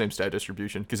has the same stat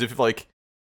distribution. Because if, like...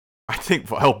 I think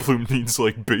Vileplume needs,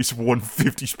 like, base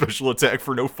 150 special attack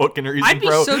for no fucking reason, I'd be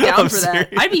bro. so down I'm for that.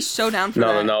 serious. I'd be so down for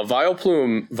that. No.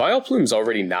 Vileplume's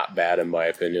already not bad, in my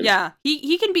opinion. Yeah,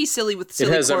 he can be silly with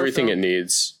silly It has everything chlorophyll. it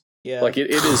needs. Yeah. Like,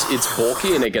 it's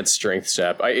bulky and it gets strength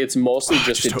sap. It's mostly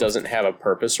just it doesn't have a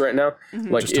purpose right now.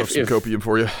 Mhm. Like, Just have some if copium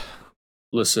for you.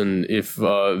 listen, if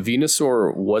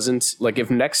Venusaur wasn't... Like, if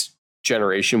next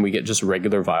generation we get just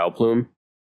regular Vileplume...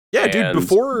 Yeah, dude, and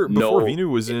before no- Venu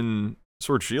was in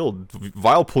Sword Shield,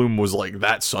 Vileplume was, like,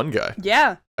 that sun guy.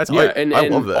 Yeah. That's Yeah, I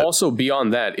love that. also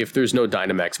beyond that, if there's no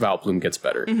Dynamax, Vileplume gets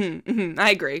better. I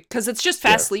agree. Because it's just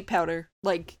fast sleep powder.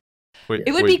 Like, Wait,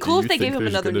 it would be do cool you if they think gave him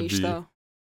there's another gonna niche, be- though.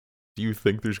 Do you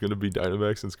think there's gonna be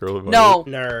Dynamax in Scarlet Violet?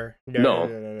 No.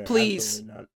 No. Please.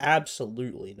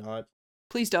 Absolutely not.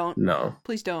 Please don't. No,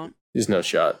 Please don't. there's no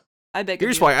shot. I beg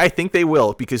Here's of you. why I think they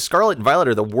will, because Scarlet and Violet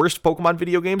are the worst Pokemon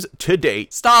video games to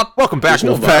date. Stop. Welcome back, There's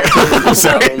no Wolfpack. Violet. I'm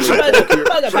sorry.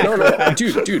 No,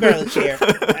 dude. Barely care.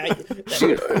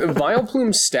 Dude,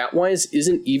 Vileplume stat-wise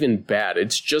isn't even bad.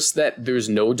 It's just that there's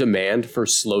no demand for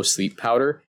slow sleep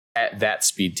powder at that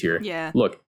speed tier. Yeah.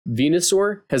 Look,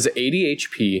 Venusaur has 80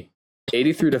 HP,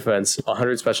 83 defense,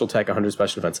 100 special attack, 100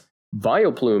 special defense.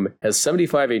 Vileplume has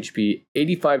 75 HP,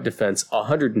 85 defense,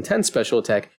 110 special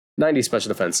attack, 90 special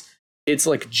defense. It's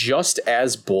like just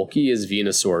as bulky as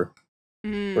Venusaur,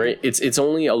 right? It's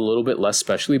only a little bit less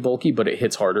specially bulky, but it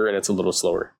hits harder and it's a little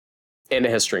slower. And it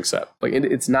has strength set. Like,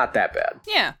 it's not that bad.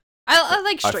 Yeah. I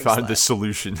like I strength found slap. the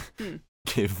solution.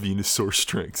 Give Venusaur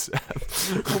strength sap.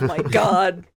 Oh my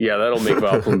god. Yeah, that'll make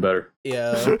Vileplume better.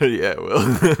 Yeah. Yeah, it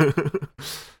will.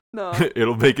 No.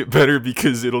 It'll make it better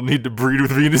because it'll need to breed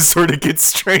with Venusaur to get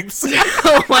strength sap.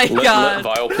 Oh my Let god.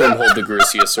 Vileplume hold the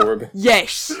Gracious Orb.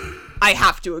 Yes. I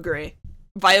have to agree.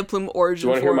 Vileplume Do origin you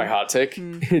want to hear form. my hot take? Do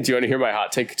you want to hear my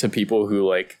hot take to people who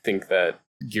like think that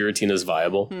Giratina is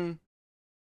viable?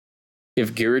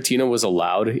 If Giratina was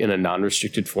allowed in a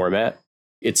non-restricted format,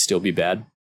 it'd still be bad.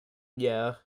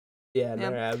 Yeah. Yeah. No,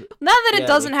 Now that it Yeah,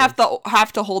 doesn't makes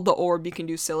have to hold the orb, you can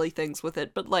do silly things with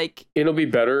it. But like, It'll be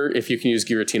better if you can use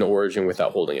Giratina Origin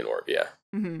without holding an orb. Yeah.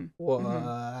 What?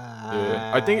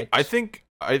 Yeah.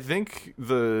 I think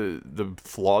the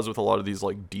flaws with a lot of these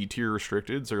like D tier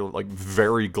restricteds are like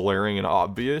very glaring and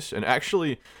obvious. And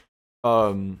actually,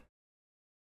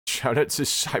 shout out to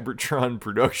Cybertron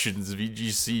Productions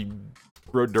VGC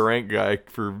Road to Rank guy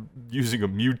for using a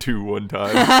Mewtwo one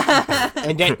time.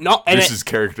 And then not. This is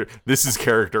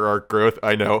character arc growth.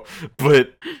 I know,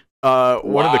 but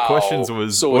one of the questions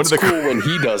was so one it's of the cool when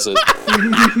he does it.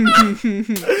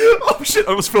 Oh shit! I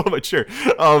almost fell on my chair.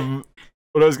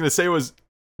 What I was gonna say was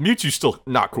Mewtwo's still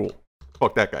not cool.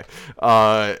 Fuck that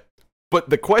guy. But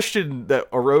the question that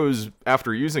arose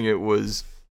after using it was,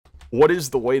 what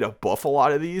is the way to buff a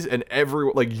lot of these? And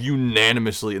everyone, like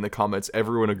unanimously in the comments,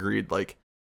 everyone agreed, like,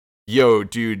 yo,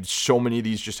 dude, so many of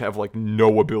these just have like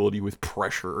no ability with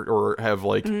pressure or have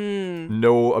like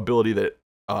no ability that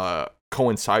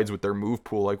coincides with their move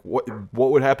pool. Like, what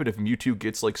would happen if Mewtwo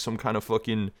gets like some kind of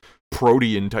fucking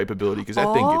Protean type ability? Because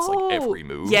that thing gets like every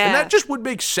move. Yeah. And that just would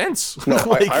make sense. No,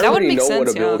 like, I That would already make know sense,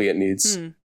 what yeah. ability it needs.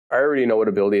 I already know what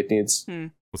ability it needs.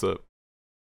 what's up?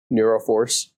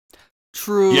 Neuroforce.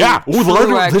 True. Yeah. Oh, True,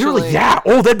 literally, actually. yeah.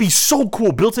 Oh, that'd be so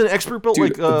cool. Built-in expert built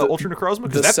Dude, like the- Ultra Necrozma,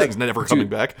 because the that set- thing's never coming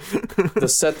dude, back. The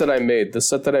set that I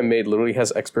made literally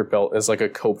has Expert Belt as like a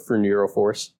cope for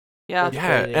Neuroforce. Yeah.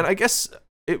 Yeah, Okay. and I guess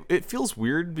it feels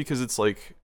weird because it's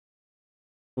like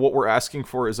what we're asking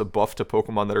for is a buff to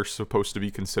Pokemon that are supposed to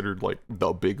be considered like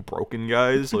the big broken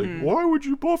guys. Like, why would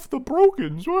you buff the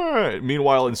brokens? What?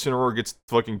 Meanwhile, Incineroar gets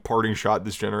fucking parting shot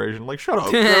this generation. Like, shut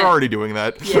up. They're already doing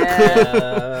that.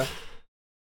 Yeah.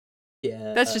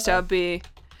 Yeah. That's just how it be.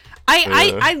 Yeah.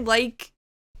 I like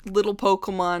little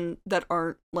Pokemon that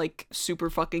aren't like super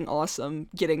fucking awesome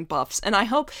getting buffs. And I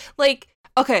hope like,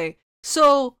 okay,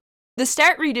 so the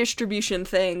stat redistribution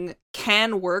thing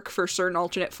can work for certain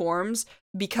alternate forms,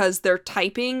 because their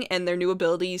typing and their new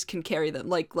abilities can carry them.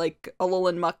 Like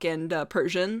Alolan Muck and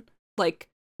Persian. Like,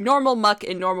 normal Muck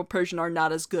and normal Persian are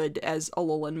not as good as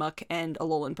Alolan Muck and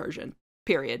Alolan Persian.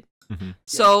 Period. Mm-hmm.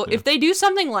 So if they do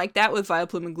something like that with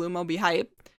Vileplume and Gloom, I'll be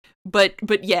hype. But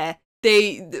yeah,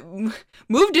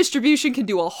 move distribution can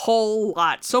do a whole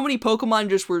lot. So many Pokemon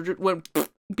just went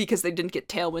because they didn't get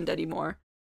Tailwind anymore.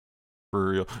 For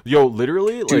real. Yo,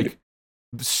 literally, Dude.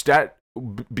 like,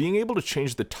 being able to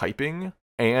change the typing,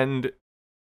 and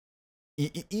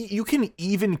you can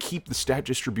even keep the stat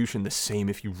distribution the same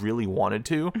if you really wanted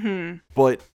to, Mm-hmm.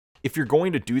 but if you're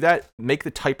going to do that, make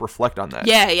the type reflect on that.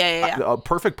 Yeah. A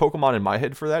perfect Pokemon in my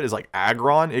head for that is like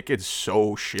Aggron. It gets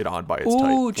so shit on by its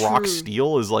Ooh, type. Rock true.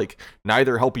 Steel is like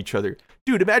neither help each other.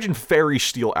 Dude, imagine Fairy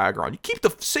Steel Aggron. You keep the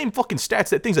same fucking stats.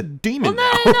 That thing's a demon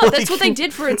Well, now. no. That's what they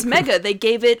did for its Mega. They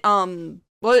gave it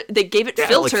they gave it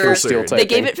filter. Like Steel They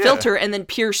gave it Yeah. filter and then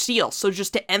pure steel, so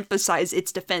just to emphasize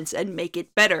its defense and make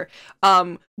it better.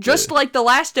 Just like the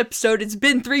last episode, it's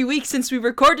been 3 weeks since we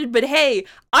recorded, but hey,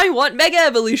 I want Mega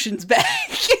Evolutions back.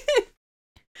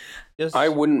 Just- I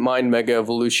wouldn't mind Mega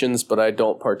Evolutions, but I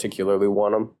don't particularly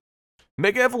want them.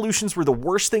 Mega Evolutions were the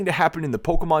worst thing to happen in the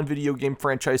Pokemon video game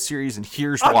franchise series, and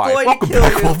here's I'm why. going Welcome to kill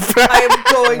back, you. Wolfpack. I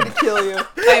am going to kill you.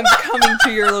 I am coming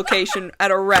to your location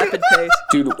at a rapid pace.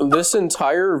 Dude, this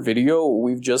entire video,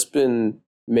 we've just been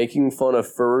making fun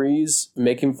of furries,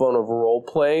 making fun of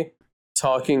roleplay,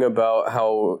 talking about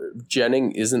how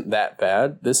genning isn't that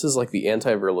bad. This is like the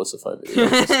anti-Verlicify video.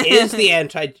 This is the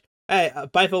anti.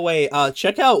 By the way,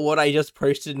 check out what I just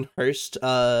posted in Hearst.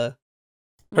 What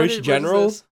is General.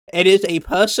 this? It is a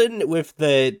person with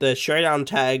the showdown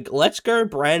tag. Let's go,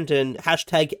 Brandon.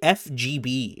 Hashtag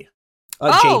FGB.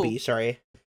 Oh! JB. Sorry.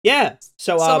 Yeah.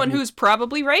 So Someone who's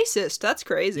probably racist. That's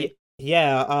crazy.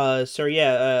 yeah.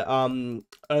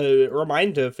 A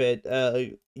reminder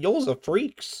that y'all's are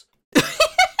freaks.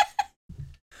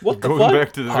 What the Going fuck?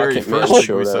 back to the very Pocket Man first thing we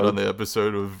Showdown. said on the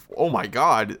episode of, oh my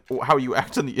god, how you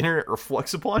act on the internet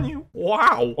reflects upon you?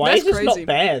 Wow. Why That's is this crazy. not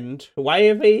banned? Why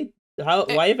have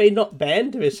they not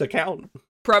banned this account?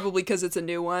 Probably because it's a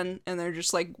new one, and they're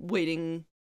just like waiting.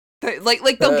 Like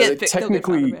they'll get they'll get found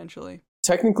technically- eventually.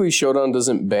 Technically, Showdown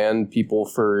doesn't ban people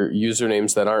for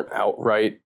usernames that aren't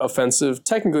outright offensive.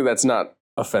 Technically, that's not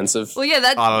offensive. Well, yeah,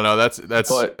 that I don't know. That's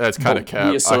But- kind of but cap. we I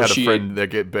had a associate- friend that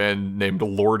get banned named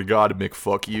Lord God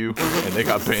McFuck You, and they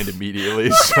got banned immediately.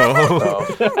 So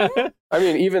Oh. I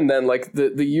mean, even then, like the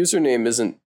username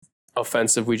isn't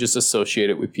offensive. We just associate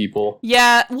it with people.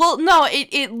 yeah. Well, no,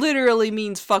 it literally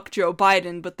means fuck Joe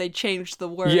Biden, but they changed the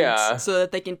words Yeah. so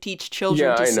that they can teach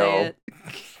children Yeah, to I say know. it.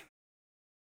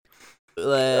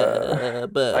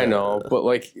 I know, but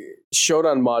like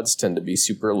Showdown mods tend to be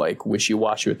super like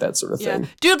wishy-washy with that sort of Yeah, thing.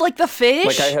 dude, like the fish.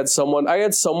 Like I had someone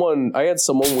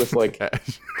with like the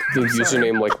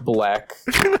username like black.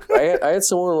 I had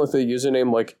someone with a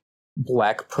username like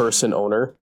black person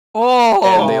owner,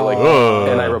 oh, and they like Oh.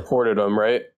 and I reported them,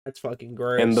 right. That's fucking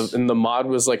gross. And the mod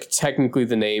was like, technically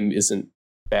the name isn't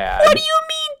bad. what do you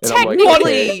mean And I'm like,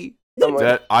 technically? okay. I'm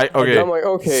like, okay. I'm like,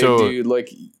 okay, so- dude, like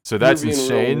So that's you're being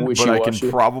real insane, but I can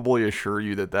wishy-washy. probably assure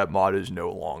you that mod is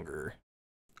no longer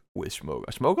with Smogon.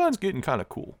 Smogon's getting kind of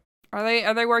cool. Are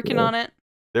they working Yeah. on it?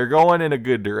 They're going in a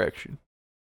good direction.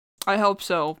 I hope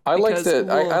so. I like because that.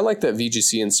 we'll- I like that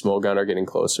VGC and Smogon are getting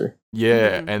closer.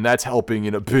 Yeah, Mhm. and that's helping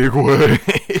in a big way.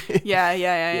 Yeah.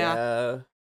 yeah.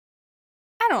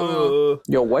 I don't know.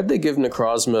 Yo, why'd they give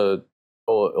Necrozma,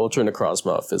 Ultra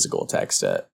Necrozma, a physical attack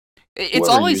stat? It's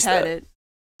whoever always used had that. it.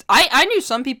 I knew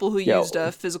some people who Yeah. used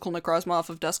a physical Necrozma off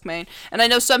of Duskmane, and I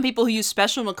know some people who use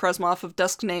special Necrozma off of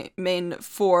Duskmane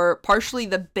for partially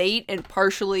the bait and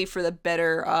partially for the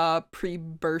better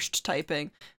pre-burst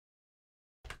typing.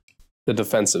 The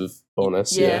defensive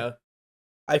bonus. Yeah.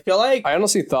 I feel like I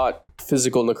honestly thought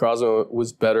physical Necrozma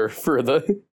was better for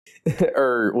the,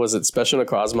 or was it special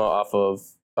Necrozma off of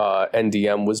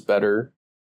NDM was better?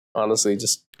 Honestly,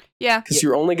 just Yeah. because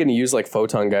you're only going to use like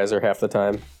Photon Geyser half the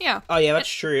time. Yeah. oh yeah, that's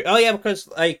true. Oh yeah, because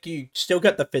like you still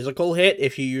get the physical hit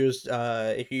if you use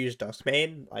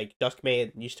Duskmane. Like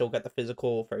Duskmane, you still get the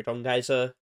physical Photon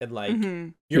Geyser, and like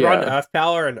Mhm. you run Yeah. Earth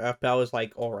Power, and Earth Power is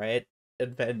like alright,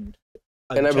 and then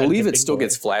And I turn believe to it Big still Boy.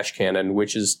 gets Flash Cannon,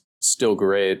 which is still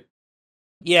great.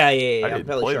 Yeah. I I'm didn't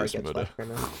fairly play sure it this gets meta. Flash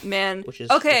Cannon, Man. which is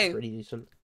Okay. pretty decent.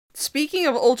 Speaking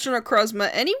of Ultra Necrozma,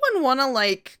 anyone want to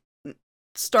like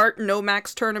start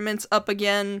Nomax tournaments up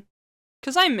again?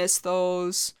 Cause I miss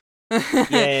those.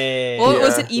 Yeah. Well,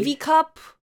 was Yeah. it Eevee Cup?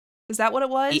 Is that what it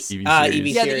was? EV Eevee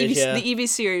series. Yeah, series, yeah. the EV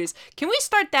series. Can we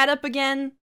start that up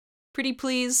again? Pretty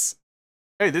please.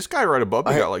 Hey, this guy right above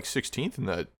me I- got like 16th in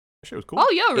that. That shit was cool. Oh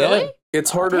yeah, really? It's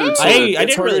harder to, I it's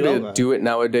didn't harder really know to that. do it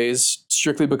nowadays,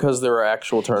 strictly because there are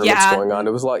actual tournaments Yeah. going on.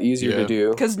 It was a lot easier to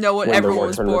do Because everyone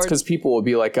was bored. because people would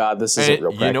be like, "God, this isn't And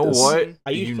real practice." you know what?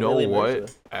 I used You to know really what? immerse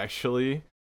it. Actually,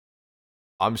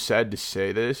 I'm sad to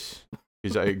say this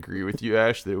because I agree with you,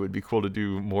 Ash. That it would be cool to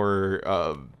do more,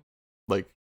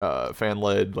 fan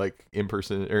led, like in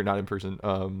person or not in person,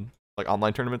 like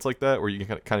online tournaments like that, where you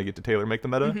can kind of get to tailor make the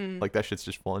meta. Mhm. Like that shit's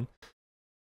just fun.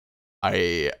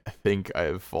 I think I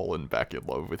have fallen back in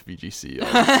love with VGC on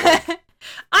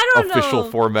I don't official know.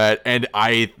 format, and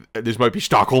this might be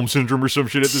Stockholm syndrome or some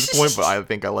shit at this point, but I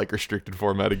think I like restricted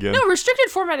format again. No, restricted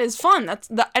format is fun.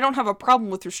 I don't have a problem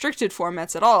with restricted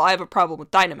formats at all. I have a problem with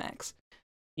Dynamax.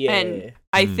 Yeah. And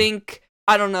I think,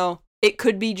 I don't know, it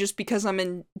could be just because I'm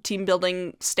in team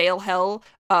building stale hell,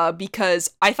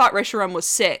 because I thought Reshiram was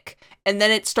sick, and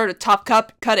then it started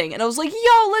cutting, and I was like,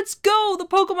 yo, let's go! The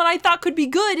Pokemon I thought could be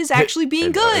good is actually being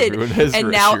And good! everyone has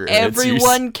And now Reshiram, and it's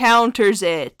everyone counters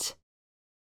it.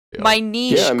 Yeah. My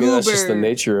niche Yeah, I mean that's just the goober.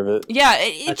 nature of it. Yeah,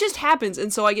 it just happens,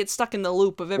 and so I get stuck in the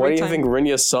loop of every Why do you time. think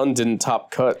Rinya's son didn't top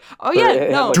cut? Oh Or yeah, it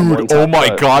had, no. like, one Dude, top oh my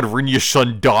cut. god, Rinya's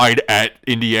son died at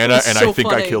Indiana, was and so I think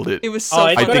funny. I killed it. It was so Oh,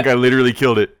 funny. it's I think I literally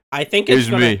killed it. I think It it's was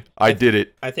gonna, me. I did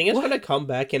it. I think it's What? gonna come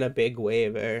back in a big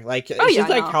way. Like it's Oh, yeah, just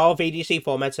like no. how VGC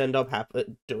formats end up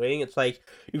doing. It's like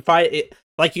you find it,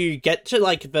 like you get to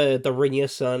like the Rinya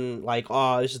Sun, like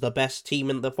this is the best team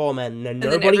in the format, and then And then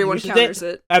nobody everyone uses counters it,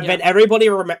 it. and Yeah. then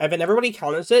everybody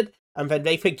counters it, and then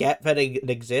they forget that it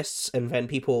exists, and then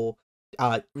people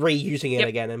reusing it Yep.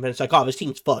 again, and then it's like, oh, this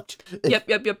team's fucked. Yep.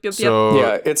 So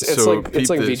Yeah, it's so like peep this.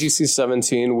 VGC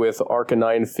 17 with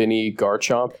Arcanine, Finny,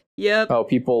 Garchomp. Yep. How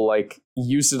people like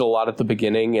used it a lot at the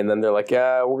beginning, and then they're like,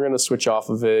 "Yeah, we're gonna switch off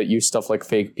of it. Use stuff like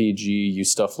fake PG.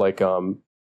 Use stuff like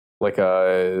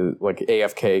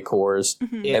AFK cores."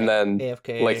 Mhm. Yeah, And then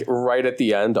AFK. like right at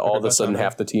the end, all of a about sudden that.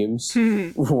 half the teams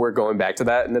were going back to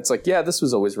that, and it's like, yeah, this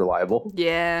was always reliable.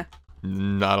 Yeah. I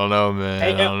don't know, man.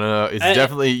 Hey, I don't know. It's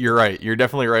definitely, you're right. You're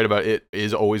definitely right about it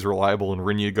is always reliable, and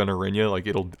Rinya gonna Rinya. Like,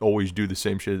 it'll always do the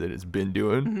same shit that it's been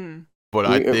doing. Mhm. But I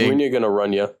When think, you're gonna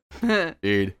run you,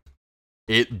 dude,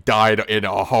 it died in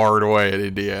a hard way at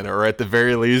Indiana, or at the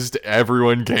very least,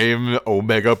 everyone came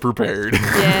Omega prepared.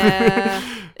 Yeah.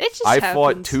 It just I happens.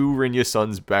 fought 2 Rinya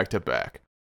Suns back to back.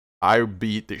 I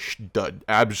beat the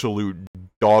absolute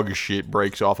dog shit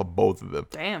breaks off of both of them,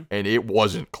 Damn. and it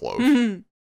wasn't close. Mhm.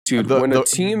 dude. the, when the, a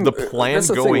team, the plan that's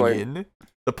the thing, going like- in,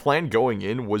 the plan going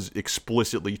in was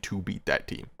explicitly to beat that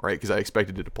team, right? Because I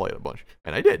expected it to play it a bunch,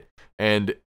 and I did.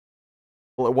 And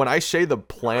when I say the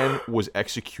plan was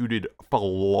executed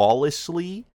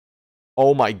flawlessly,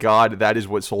 oh my god, that is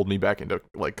what sold me back into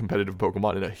like competitive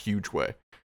Pokemon in a huge way.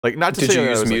 Like, not to Did say you that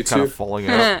I use was like, kind of Mewtwo? falling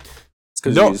out. It's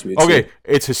 'cause No, you use Mewtwo. okay,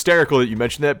 it's hysterical that you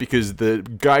mentioned that, because the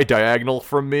guy diagonal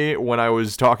from me, when I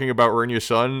was talking about Rinya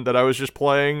Sun that I was just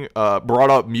playing,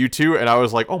 brought up Mewtwo, and I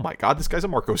was like, oh my god, this guy's a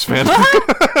Marcos fan.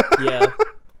 Yeah.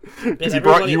 Because he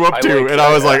brought you up too, and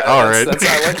I was like, alright.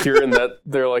 I like hearing that.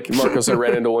 They're like, Marcos, I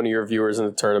ran into one of your viewers in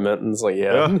the tournament, and it's like,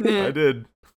 yeah. Yeah, I did.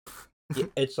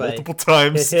 It's like Multiple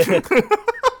times. dude,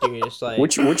 it's like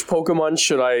Which Pokemon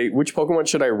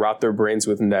should I rot their brains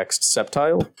with next?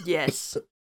 Sceptile? Yes.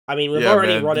 I mean, we've Yeah,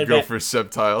 already man, run you it. go for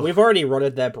Sceptile. We've already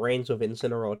run their brains with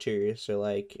Incineroar, so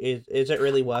like, is it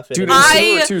really worth it? Dude,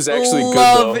 I Incineroar 2 is actually good,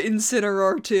 love though.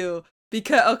 Incineroar 2.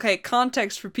 Because, okay,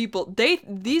 context for people.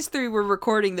 These three were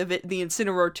recording the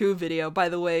Incineroar 2 video. By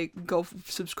the way, go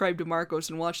subscribe to Marcos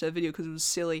and watch that video because it was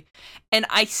silly. And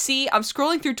I'm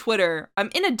scrolling through Twitter. I'm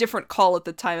in a different call at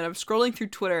the time, and I'm scrolling through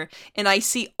Twitter, and I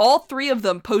see all three of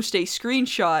them post a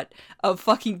screenshot of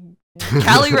fucking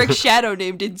Calyrex Shadow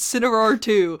named Incineroar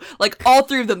 2. Like, all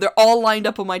three of them, they're all lined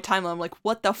up on my timeline. I'm like,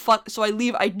 what the fuck? So I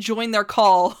leave, I join their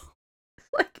call.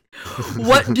 Like,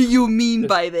 what do you mean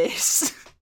by this?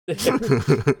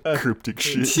 Cryptic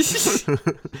shit.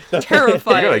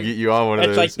 Terrifying. I gotta get you on one of It's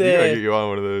those. like You gotta the- get you on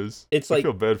one of those. It's I like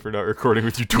feel bad for not recording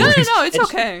with you No, twice. no, it's It's-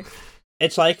 okay.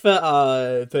 it's like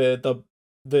the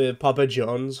Papa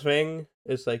John's thing.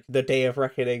 It's like the day of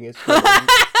reckoning is coming.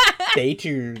 Stay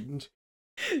tuned.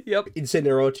 Yep.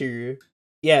 Incineroar 2.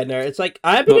 Yeah, no, it's like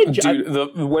I've been enjoying.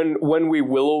 Dude, when we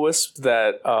will-o-wisped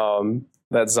that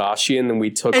Zacian and we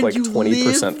took And like you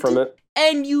 20% from it.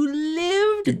 And you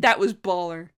lived. Dude. That was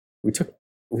baller. We took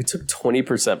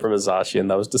 20% from a Zacian.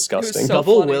 That was disgusting. so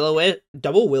Double funny.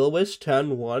 Will-O-Wisp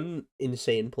turn 1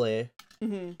 insane play.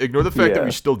 Mhm. Ignore the fact that Yeah.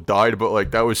 we still died, but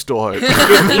like that was still hype.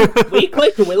 We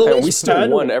clicked And Will-O-Wisp we still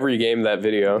turn won every game that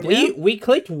video. We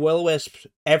clicked Will-O-Wisp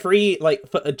every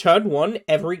turn 1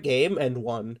 every game and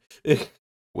won.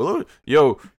 Willow,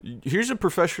 yo, here's a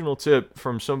professional tip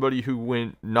from somebody who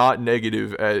went not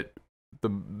negative at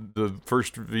the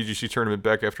first VGC tournament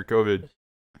back after COVID.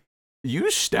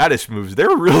 Use status moves.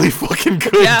 They're really fucking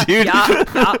good, dude.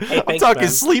 Yeah. Hey, I'm talking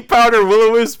sleep powder,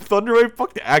 will-o-wisp, thunderwave.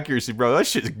 Fuck the accuracy, bro. That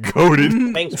shit's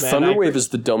goated. Thanks, man. Thunderwave is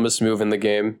the dumbest move in the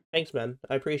game. Thanks, man.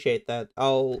 I appreciate that.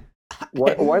 I'll.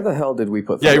 Why the hell did we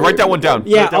put? Yeah, you write that one down.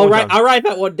 Yeah, I'll down. write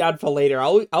that one down for later.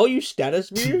 I'll use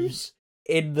status moves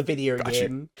in the video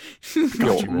game.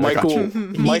 Yo, Michael,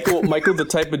 the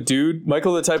type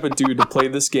of dude to play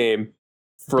this game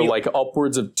for like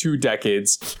upwards of 2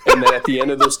 decades, and then at the end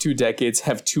of those 2 decades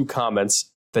have 2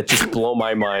 comments that just blow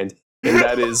my mind, and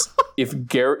that is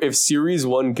if Series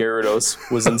 1 Gyarados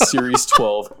was in Series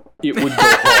 12, it would go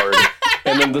hard.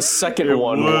 And then the second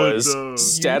one was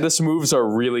status moves are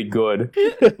really good.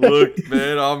 Look,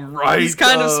 man, I'm right. He's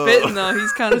kind of spitting though.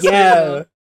 He's kind of spitting.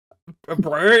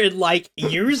 Bro, and like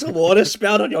use water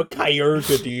spout on your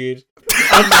Kyogre, dude.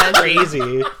 That's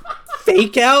crazy.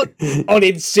 Fake out on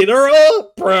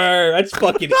Incineroar? Bro, that's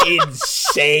fucking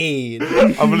insane.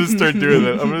 I'm gonna start doing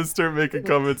that. I'm gonna start making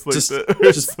comments like that.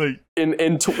 Just like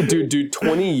dude,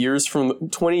 20 years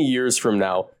from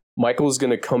now, Michael's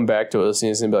gonna come back to us and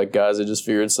he's gonna be like, guys, I just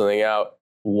figured something out.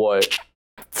 What?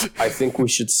 I think we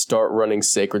should start running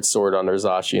Sacred Sword on our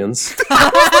Zacians.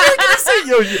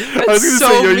 You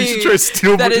should try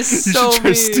steal. That is so You should try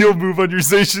mean. steal move on your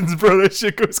Zacians, bro. That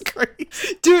shit goes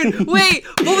crazy. Dude, wait,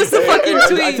 what was the fucking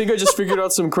tweet? I think I just figured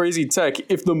out some crazy tech.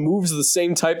 If the move's the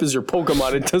same type as your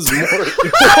Pokemon, it does more.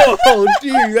 Oh,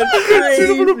 dude, that's crazy.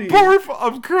 Dude, I'm gonna barf.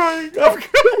 I'm crying.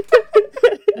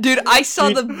 Dude, I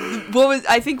saw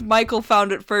I think Michael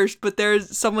found it first, but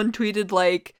there's someone tweeted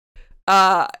like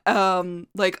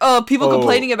people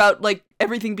complaining about like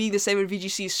everything being the same in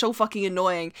VGC is so fucking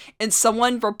annoying, and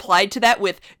someone replied to that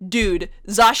with, dude,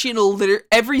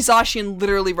 every Zacian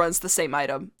literally runs the same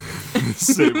item.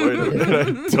 Same item.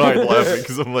 And I died laughing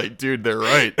because I'm like, dude, they're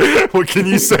right. What can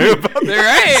you say about that? They're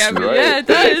right. I mean, yeah, it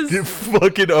does. Get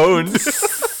fucking owned.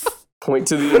 Point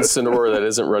to the Incineroar that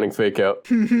isn't running Fake Out.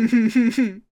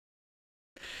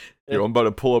 Yo, I'm about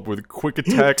to pull up with Quick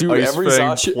Attack, Dude, Ice every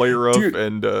Fang, Zacian- Flare Up, dude,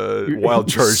 and Wild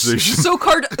Charge Station.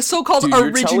 So-called Dude,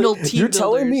 original team You're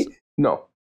telling builders. me... No.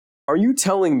 Are you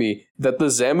telling me that the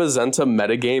Zamazenta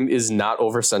metagame is not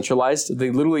over-centralized?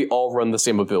 They literally all run the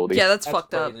same ability. Yeah, that's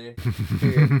fucked up. Crazy.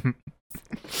 Dude,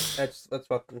 that's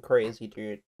fucking crazy,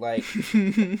 dude. Like,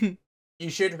 you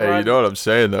should run... Hey, you know what I'm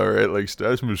saying though, right? Like,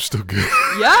 status move's still good.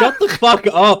 Yeah. Shut the fuck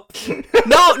up.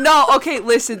 No, okay,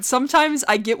 listen, sometimes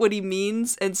I get what he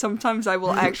means, and sometimes I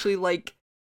will actually, like,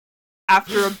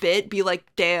 after a bit, be like,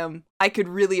 damn, I could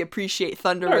really appreciate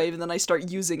Thunderwave, and then I start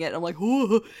using it, and I'm like,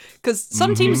 ooh. Because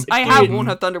some teams won't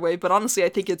have Thunderwave, but honestly, I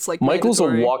think it's, like, Michael's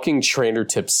mandatory. a walking trainer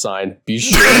tip sign. Be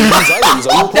sure to use items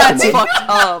on your That's Pokemon. fucked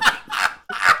up.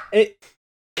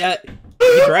 Yeah,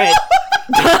 he's right.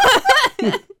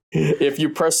 If you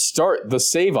press start, the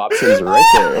save options are right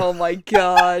there. Oh my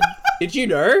god. Did you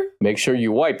know? Make sure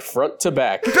you wipe front to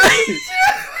back. Did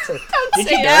Say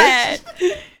you know? that.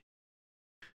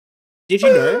 Did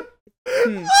you know?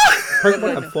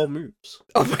 Pokemon have 4 moves.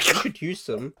 Oh my You god. should use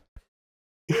them.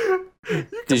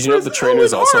 Did you know the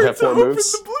trainers also have 4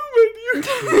 moves?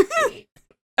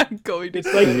 I'm going to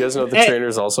It's like Did you guys know the Hey.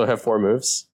 trainers also have 4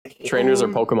 moves? Trainers are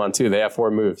Pokemon too. They have 4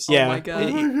 moves. yeah, my God.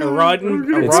 a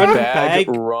run, It's bag,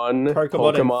 bag, run,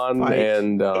 Pokemon,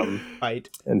 and Pokemon, fight.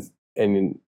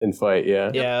 and fight. Yeah.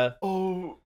 Yeah,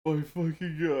 Oh my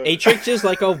fucking god. Atrix is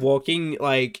like a walking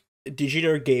like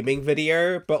digital gaming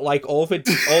video, but like all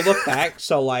the facts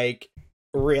are like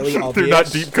really obvious. They're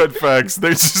not deep cut facts.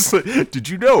 They're just like, did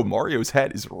you know Mario's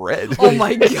hat is red? Oh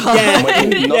my god. Yeah.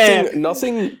 Michael,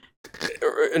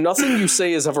 nothing you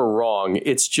say is ever wrong.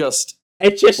 It's just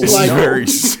It's just It's like very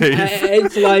safe.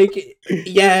 It's like,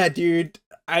 yeah, dude.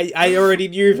 I already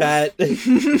knew that.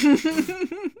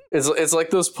 it's like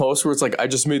those posts where it's like, I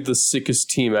just made the sickest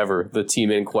team ever. The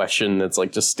team in question that's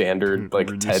like just standard like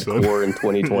Really, Ted son? Core in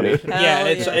 2020. Yeah, Hell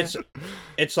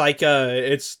it's like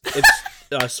it's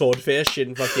swordfish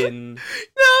and fucking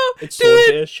No, it's dude.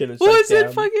 swordfish and it's What like was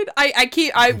it fucking?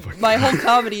 My whole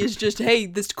comedy is just, hey,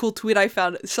 this cool tweet I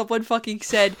found. Someone fucking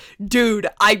said, dude,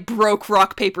 I broke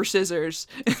rock, paper, scissors.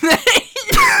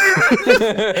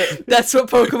 That's what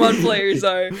Pokemon players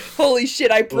are. Holy shit,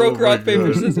 I broke my rock,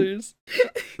 paper, God. scissors.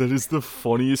 That is the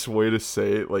funniest way to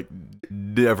say it. Like,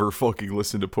 never fucking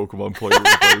listen to Pokemon player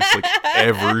advice, like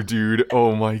ever, dude.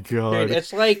 Oh my god. Dude,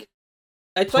 it's like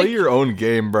Play your own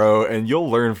game, bro, and you'll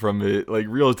learn from it. Like,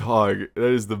 real talk.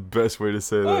 That is the best way to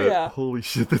say that. yeah. Holy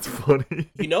shit, that's funny.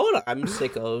 You know what I'm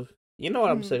sick of? You know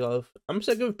what I'm sick of? I'm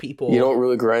sick of people. You know what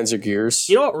really grinds your gears?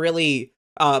 You know what really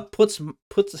puts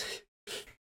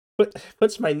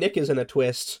my knickers in a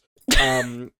twist?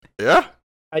 Yeah.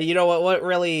 You know what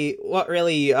really What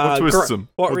twists him?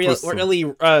 what twists him? really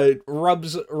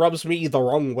rubs me the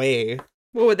wrong way.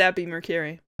 What would that be,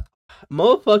 Mercury?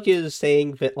 Motherfuckers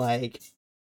saying that like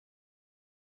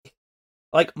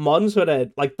mons that are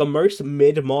like the most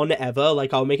mid mon ever.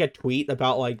 Like I'll make a tweet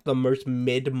about like the most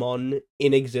mid mon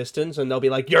in existence, and they'll be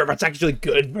like, "Yo, that's actually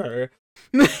good, bro."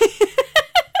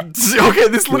 Okay,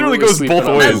 this literally goes both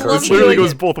on ways. I love This literally doing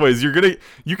goes both ways. You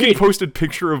can post a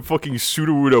picture of fucking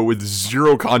Sudowoodo with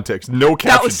zero context, no caption.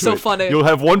 That was to so it. funny. You'll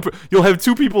have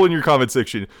two people in your comment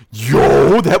section.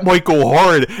 Yo, that might go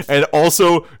hard, and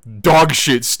also dog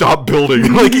shit. Stop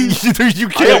building. Like you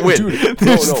can't win. Dude,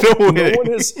 There's no no way.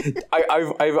 one is.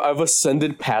 I've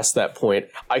ascended past that point.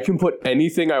 I can put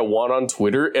anything I want on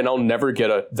Twitter, and I'll never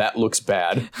get a "that looks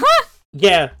bad."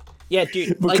 Yeah,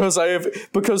 dude. Because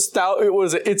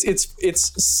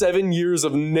it's 7 years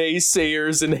of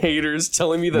naysayers and haters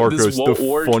telling me that Marcos, this won't the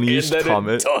work, funniest and then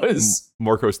comment. it does.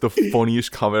 Marcos, the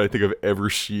funniest comment I think I've ever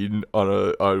seen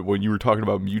on when you were talking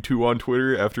about Mewtwo on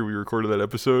Twitter after we recorded that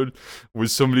episode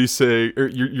was somebody saying, or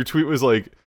your tweet was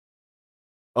like,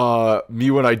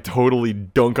 me when I totally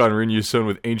dunk on Rinyu-san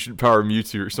with Ancient Power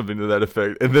Mewtwo or something to that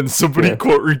effect, and then somebody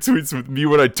quote retweets with me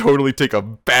when I totally take a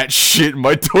bat shit in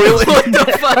my toilet. What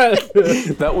the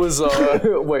fuck? That was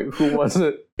wait, who was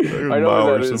it? I know Mao who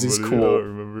or that is. He's somebody, I cool. don't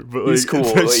remember. But He's cool.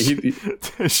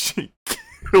 That shit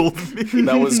killed me.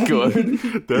 That was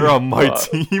good. They're on my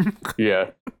team.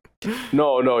 Yeah.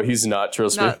 No, he's not.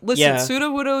 Trust me. Listen, Yeah.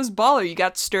 Sudowoodo's baller. You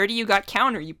got sturdy, you got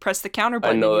counter. You press the counter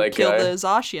button know and you that kill guy. the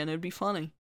Zacian. It'd be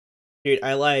funny. Dude,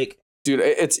 I like. Dude,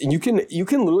 it's you can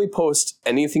literally post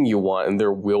anything you want, and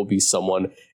there will be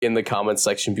someone in the comment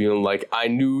section being like, "I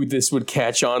knew this would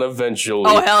catch on eventually."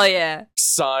 Oh hell yeah!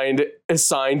 Signed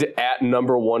at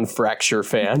 #1 Fracture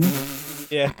fan.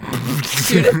 Yeah.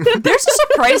 Dude, there's a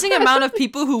surprising amount of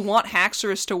people who want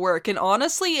Haxorus to work, and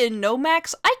honestly, in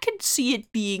Nomax, I could see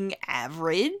it being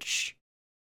average.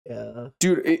 Yeah.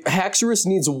 Dude, Haxorus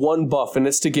needs one buff, and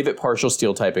it's to give it partial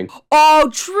steel typing. Oh,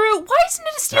 true. Why isn't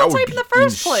it a steel That would type in be the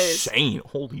first place? insane.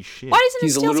 Holy shit. Why isn't it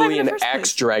He's steel type literally in the an first axe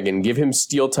place? dragon. Give him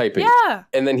steel typing. Yeah.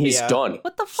 And then he's Yeah. done.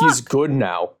 What the fuck? He's good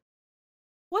now.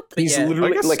 What the? He's Yeah.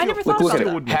 literally I guess like I never look, thought look at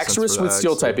about it. that. Haxorus with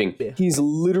steel typing. Yeah. He's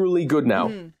literally good now.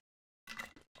 Mhm.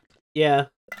 Yeah.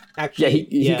 Yeah, Actually,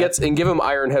 he gets, and give him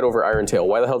Iron Head over Iron Tail.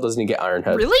 Why the hell doesn't he get Iron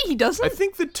Head? Really? He doesn't? I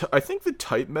think the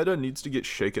type meta needs to get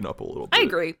shaken up a little bit. I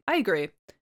agree.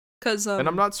 Because And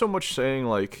I'm not so much saying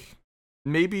like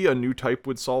maybe a new type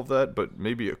would solve that, but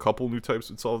maybe a couple new types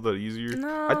would solve that easier.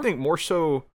 No. I think more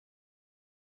so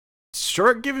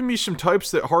start giving me some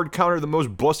types that hard counter the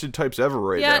most busted types ever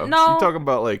right Yeah, now. no. So you talking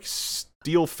about like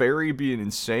Steel Fairy being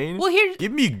insane? Well, here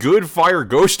Give me good fire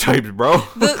ghost types, bro.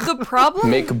 the problem.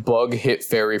 Make Bug hit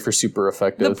Fairy for super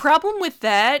effective. The problem with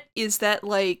that is that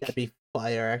like that'd be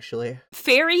fire, actually.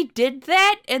 Fairy did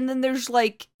that, and then there's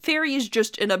like Fairy is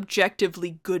just an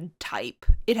objectively good type.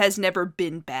 It has never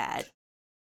been bad.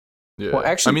 Yeah. Well,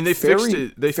 actually, I mean, they Fairy, fixed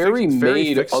it. They Fairy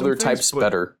made fixed some other things, types but-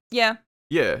 better. Yeah.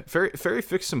 Yeah, Fairy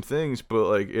fixed some things, but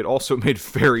like it also made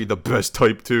Fairy the best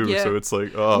type too. Yeah. So it's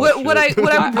like, oh, what I shit. would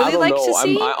I really don't like know. to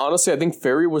see. Honestly, I think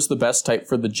Fairy was the best type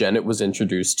for the gen it was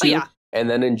introduced to. Oh, yeah. And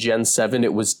then in Gen 7,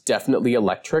 it was definitely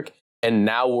electric. And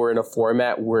now we're in a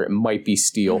format where it might be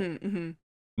steel. Mhm.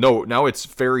 No, now it's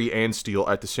Fairy and Steel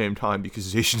at the same time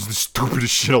because Zacian's the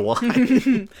stupidest shit alive.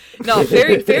 No,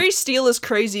 Fairy Steel is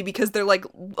crazy because they're like,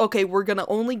 okay, we're gonna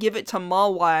only give it to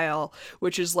Mawile,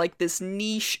 which is like this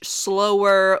niche,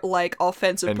 slower, like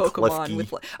offensive And Pokemon Klefki.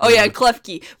 with, and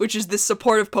Klefki, which is this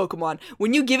supportive Pokemon.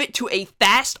 When you give it to a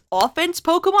fast offense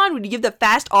Pokemon, when you give the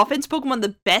fast offense Pokemon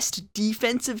the best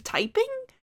defensive typing,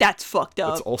 that's fucked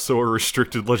up. It's also a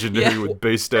restricted legendary Yeah. with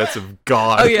base stats of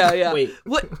God. Oh yeah. Wait.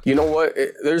 What? You know what?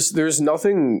 There's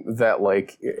nothing that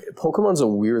like Pokemon's a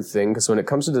weird thing because when it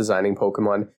comes to designing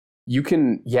Pokemon, you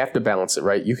have to balance it,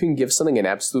 right? You can give something an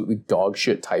absolutely dog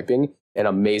shit typing and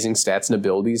amazing stats and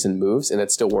abilities and moves, and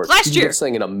it still works. Last you can year. give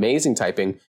something an amazing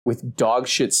typing with dog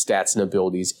shit stats and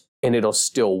abilities, and it'll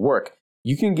still work.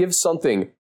 You can give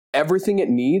something everything it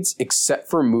needs except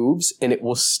for moves, and it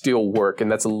will still work,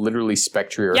 and that's literally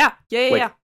Spectrier. Yeah.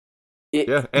 Like,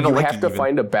 Yeah, and you Aleki have to even.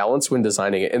 find a balance when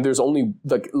designing it, and there's only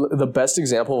like the best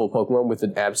example of a Pokemon with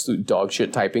an absolute dog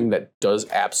shit typing that does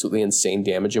absolutely insane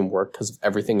damage and work because of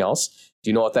everything else. Do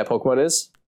you know what that Pokemon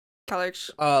is? Calyrex.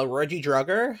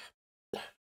 Regidrugger?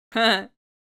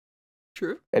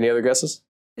 True. Any other guesses?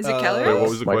 Is it Uh, Calyrex? Wait, what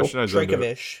was the Michael? question? I zoned out.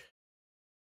 Dracovish.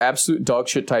 Absolute dog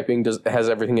shit typing has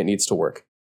everything it needs to work.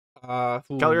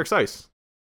 Calyrex Ice.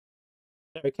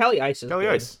 Cali Ice is Cali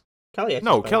good. Ice. Calyrex.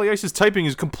 No, Calyrex typing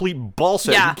is complete ball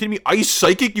set. Yeah. Are you kidding me? Ice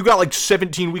Psychic? You got like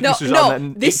 17 weaknesses on that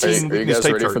and this 18 is- Are you weakness guys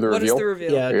type ready chart. for the What is reveal? the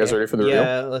reveal? Yeah, Are you guys ready for the reveal?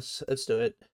 Yeah, let's do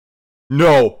it.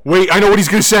 No, wait, I know what he's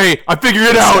gonna say. I figured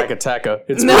it out. Attack-a-taka.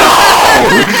 It's No!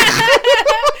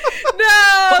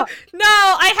 No,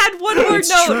 I had one more It's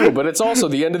note. true, but it's also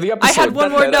the end of the episode. I had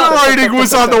one more The note. writing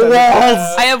was on the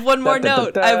walls. I have one more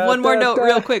note.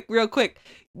 Real quick.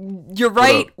 You're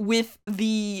right with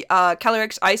the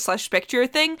Calyrex Ice/Spectre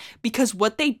thing, because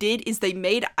what they did is they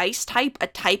made Ice type a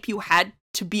type you had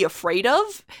to be afraid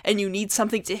of, and you need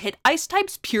something to hit Ice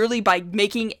types purely by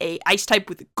making a Ice type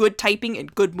with good typing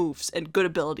and good moves and good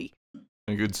ability.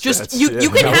 And good Just stats, you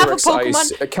can have a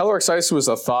Pokemon. Calyrex Ice was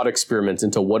a thought experiment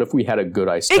into what if we had a good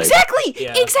Ice type.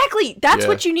 Exactly. That's Yeah.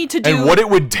 what you need to do. And what it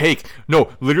would take,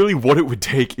 literally what it would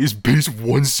take is base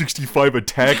 165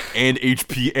 attack and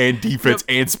HP and defense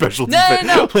and special defense.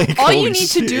 No. Like, All you holy need to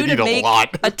shit, do you to need a make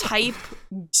lot. a type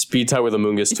Speed tie with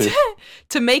Amoonguss too.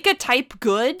 to make a type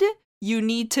good, you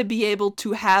need to be able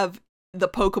to have the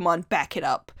Pokemon back it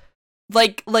up.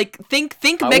 Like think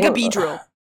Mega Beedrill.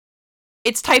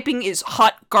 Its typing is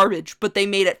hot garbage, but they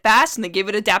made it fast and they gave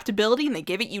it adaptability and they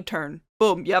gave it U-turn.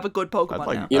 Boom, you have a good Pokemon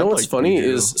like- now. You know I'd what's like funny Beedrill.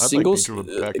 is I'd like singles. Beedrill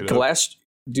to back it up.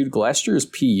 Glastrier is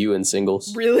PU in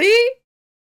singles. Really?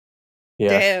 Yeah.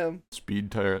 Damn.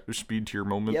 Speed tier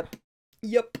moment.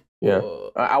 Yep. Yeah.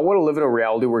 I want to live in a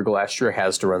reality where Glastrier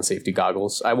has to run safety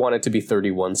goggles. I want it to be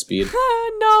 31 speed.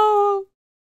 No.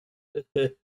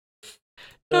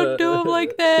 Don't do them like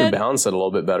It would that. balance it a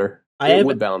little bit better. It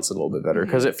would balance it a little bit better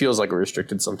because it feels like we're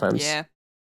restricted sometimes. Yeah.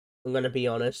 I'm gonna be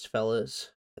honest,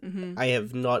 fellas. hmm I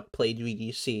have not played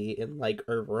VGC in like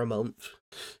over a month.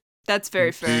 That's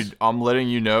very fair. Dude, I'm letting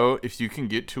you know, if you can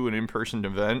get to an in-person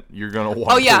event, you're gonna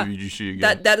want to yeah. play VGC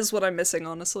again. That is what I'm missing,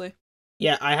 honestly.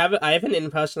 Yeah, I have an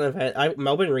in-person event.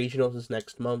 Melbourne Regionals is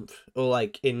next month, or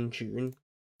like in June.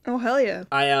 Oh hell yeah.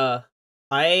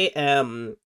 I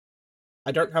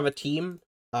don't have a team.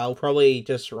 I'll probably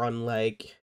just run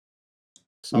like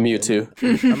something.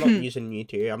 Mewtwo. I'm not using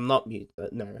Mewtwo. I'm not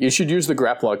no. You should use the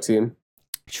Grapplock team.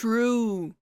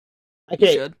 True.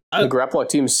 Okay, Should. The Grapplock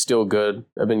team's still good.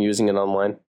 I've been using it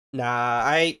online. nah,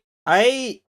 I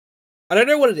don't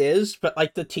know what it is, but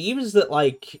like the teams that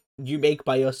like you make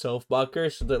by yourself, Barker,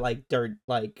 so that like they're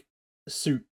like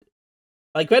suit.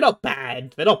 Like they're not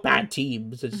bad. They're not bad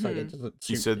teams. It's just like it doesn't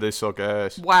You suit. said they suck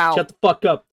ass. Wow. Shut the fuck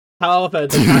up. However,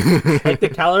 like the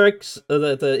Calyrex,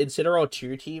 the Incineroar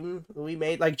 2 team we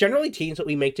made, like generally teams that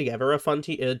we make together are fun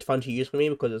to use for me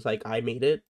because it's like I made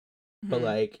it. But Mhm.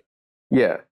 like,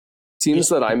 Yeah. Teams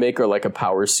that I make are like a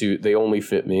power suit. They only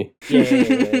fit me.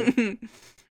 yeah.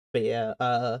 But yeah,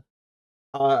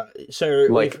 so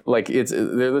Like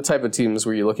they're the type of teams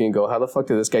where you look and go, how the fuck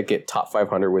did this guy get top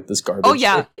 500 with this garbage? Oh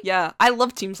yeah. I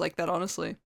love teams like that,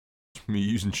 honestly. Me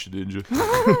using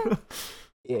Shedinja.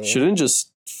 yeah. Shouldn't just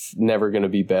never gonna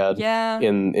be bad. Yeah.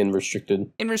 In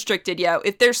restricted. In restricted, yeah.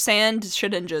 If there's sand,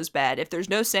 Shedinja is bad. If there's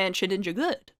no sand, Shedinja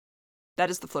good. That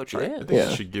is the flowchart. I think Yeah.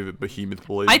 you should give it Behemoth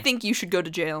Blade. I think you should go to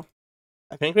jail.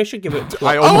 I think we should give it.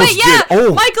 I Oh almost wait, yeah. did.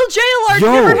 Oh, Michael jail arc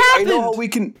Yo, never I happened. we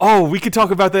can. Oh, we could talk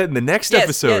about that in the next Yes,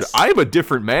 episode. yes. I'm a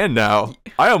different man now.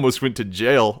 I almost went to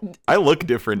jail. I look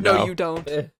different now. No, you don't.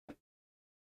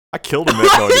 I killed him at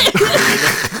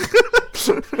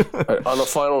On a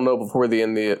final note, before we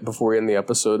end the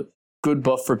episode, good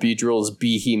buff for Beedrill's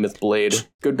Behemoth Blade.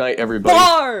 Good night, everybody.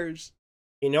 Bars.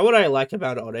 You know what I like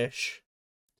about Oddish?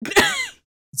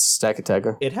 It's Stack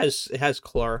Attacker. It has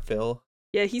chlorophyll.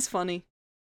 Yeah, he's funny.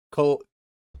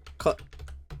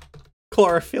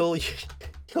 Chlorophyll.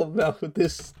 Come out with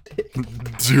this stick.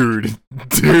 dude.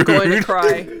 I'm going to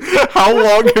cry. How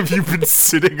long have you been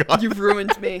sitting on? You've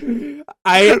ruined me.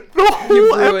 The whole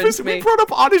You've ruined episode. me. We brought up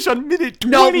Oddish on minute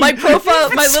 20. No, my profile, You've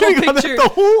been my little sitting on that picture, the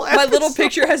whole my little episode.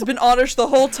 picture has been Oddish the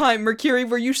whole time. Mercury,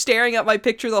 were you staring at my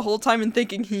picture the whole time and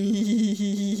thinking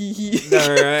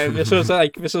No, this was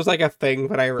like a thing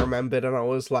that I remembered, and I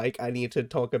was like, I need to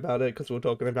talk about it because we were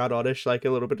talking about Oddish like a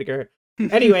little bit ago.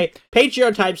 Anyway,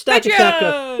 Patreon time, Stack Attacker.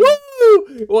 Patreon!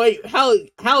 Woo! Wait,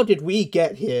 how did we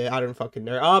get here? I don't fucking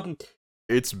know.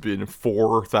 It's been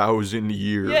 4,000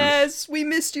 years. Yes, we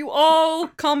missed you all.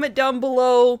 Comment down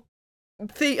below.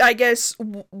 I guess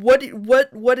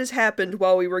what has happened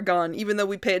while we were gone, even though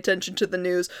we pay attention to the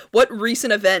news. What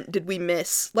recent event did we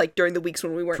miss, like during the weeks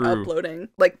when we weren't True. uploading,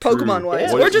 like Pokemon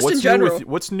wise, Yeah. or just in general?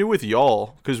 What's new with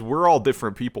y'all? Because we're all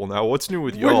different people now. What's new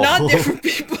with y'all? We're not different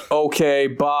people. Okay,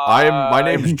 bye. My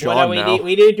name's John we now.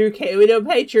 we do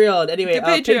Patreon. Anyway, Do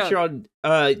Patreon.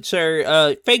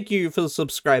 Patreon. Thank you for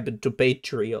subscribing to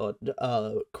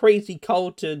Patreon. Crazy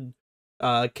Colton,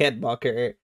 Ken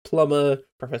Bucker, Plumber,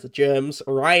 Professor Germs,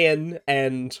 Ryan,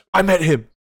 and I met him.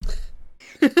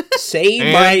 Say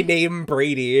And- My Name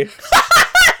Brady.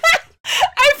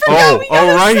 I forgot we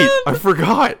got right. I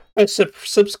forgot.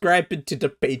 Subscribing to the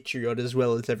Patreon as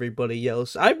well as everybody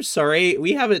else. I'm sorry,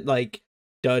 we haven't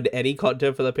done any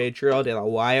content for the Patreon in a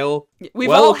while. We've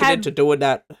We're all looking had into doing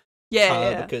that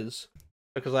yeah. because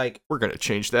We're gonna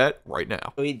change that right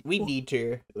now. we need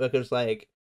to because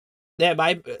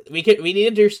we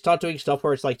need to start doing stuff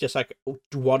where it's just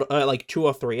one 2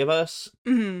 or 3 of us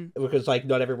because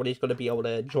not everybody's gonna be able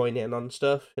to join in on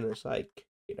stuff and it's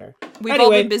We've all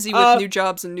Anyway, been busy with new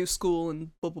jobs and new school and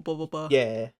blah blah blah blah blah.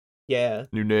 yeah.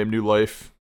 New name, new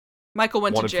life. Michael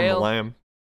went Wanted to from the jail. lamb.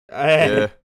 Yeah.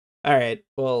 All right.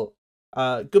 Well,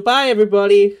 goodbye,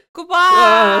 everybody.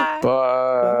 Goodbye.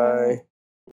 Bye.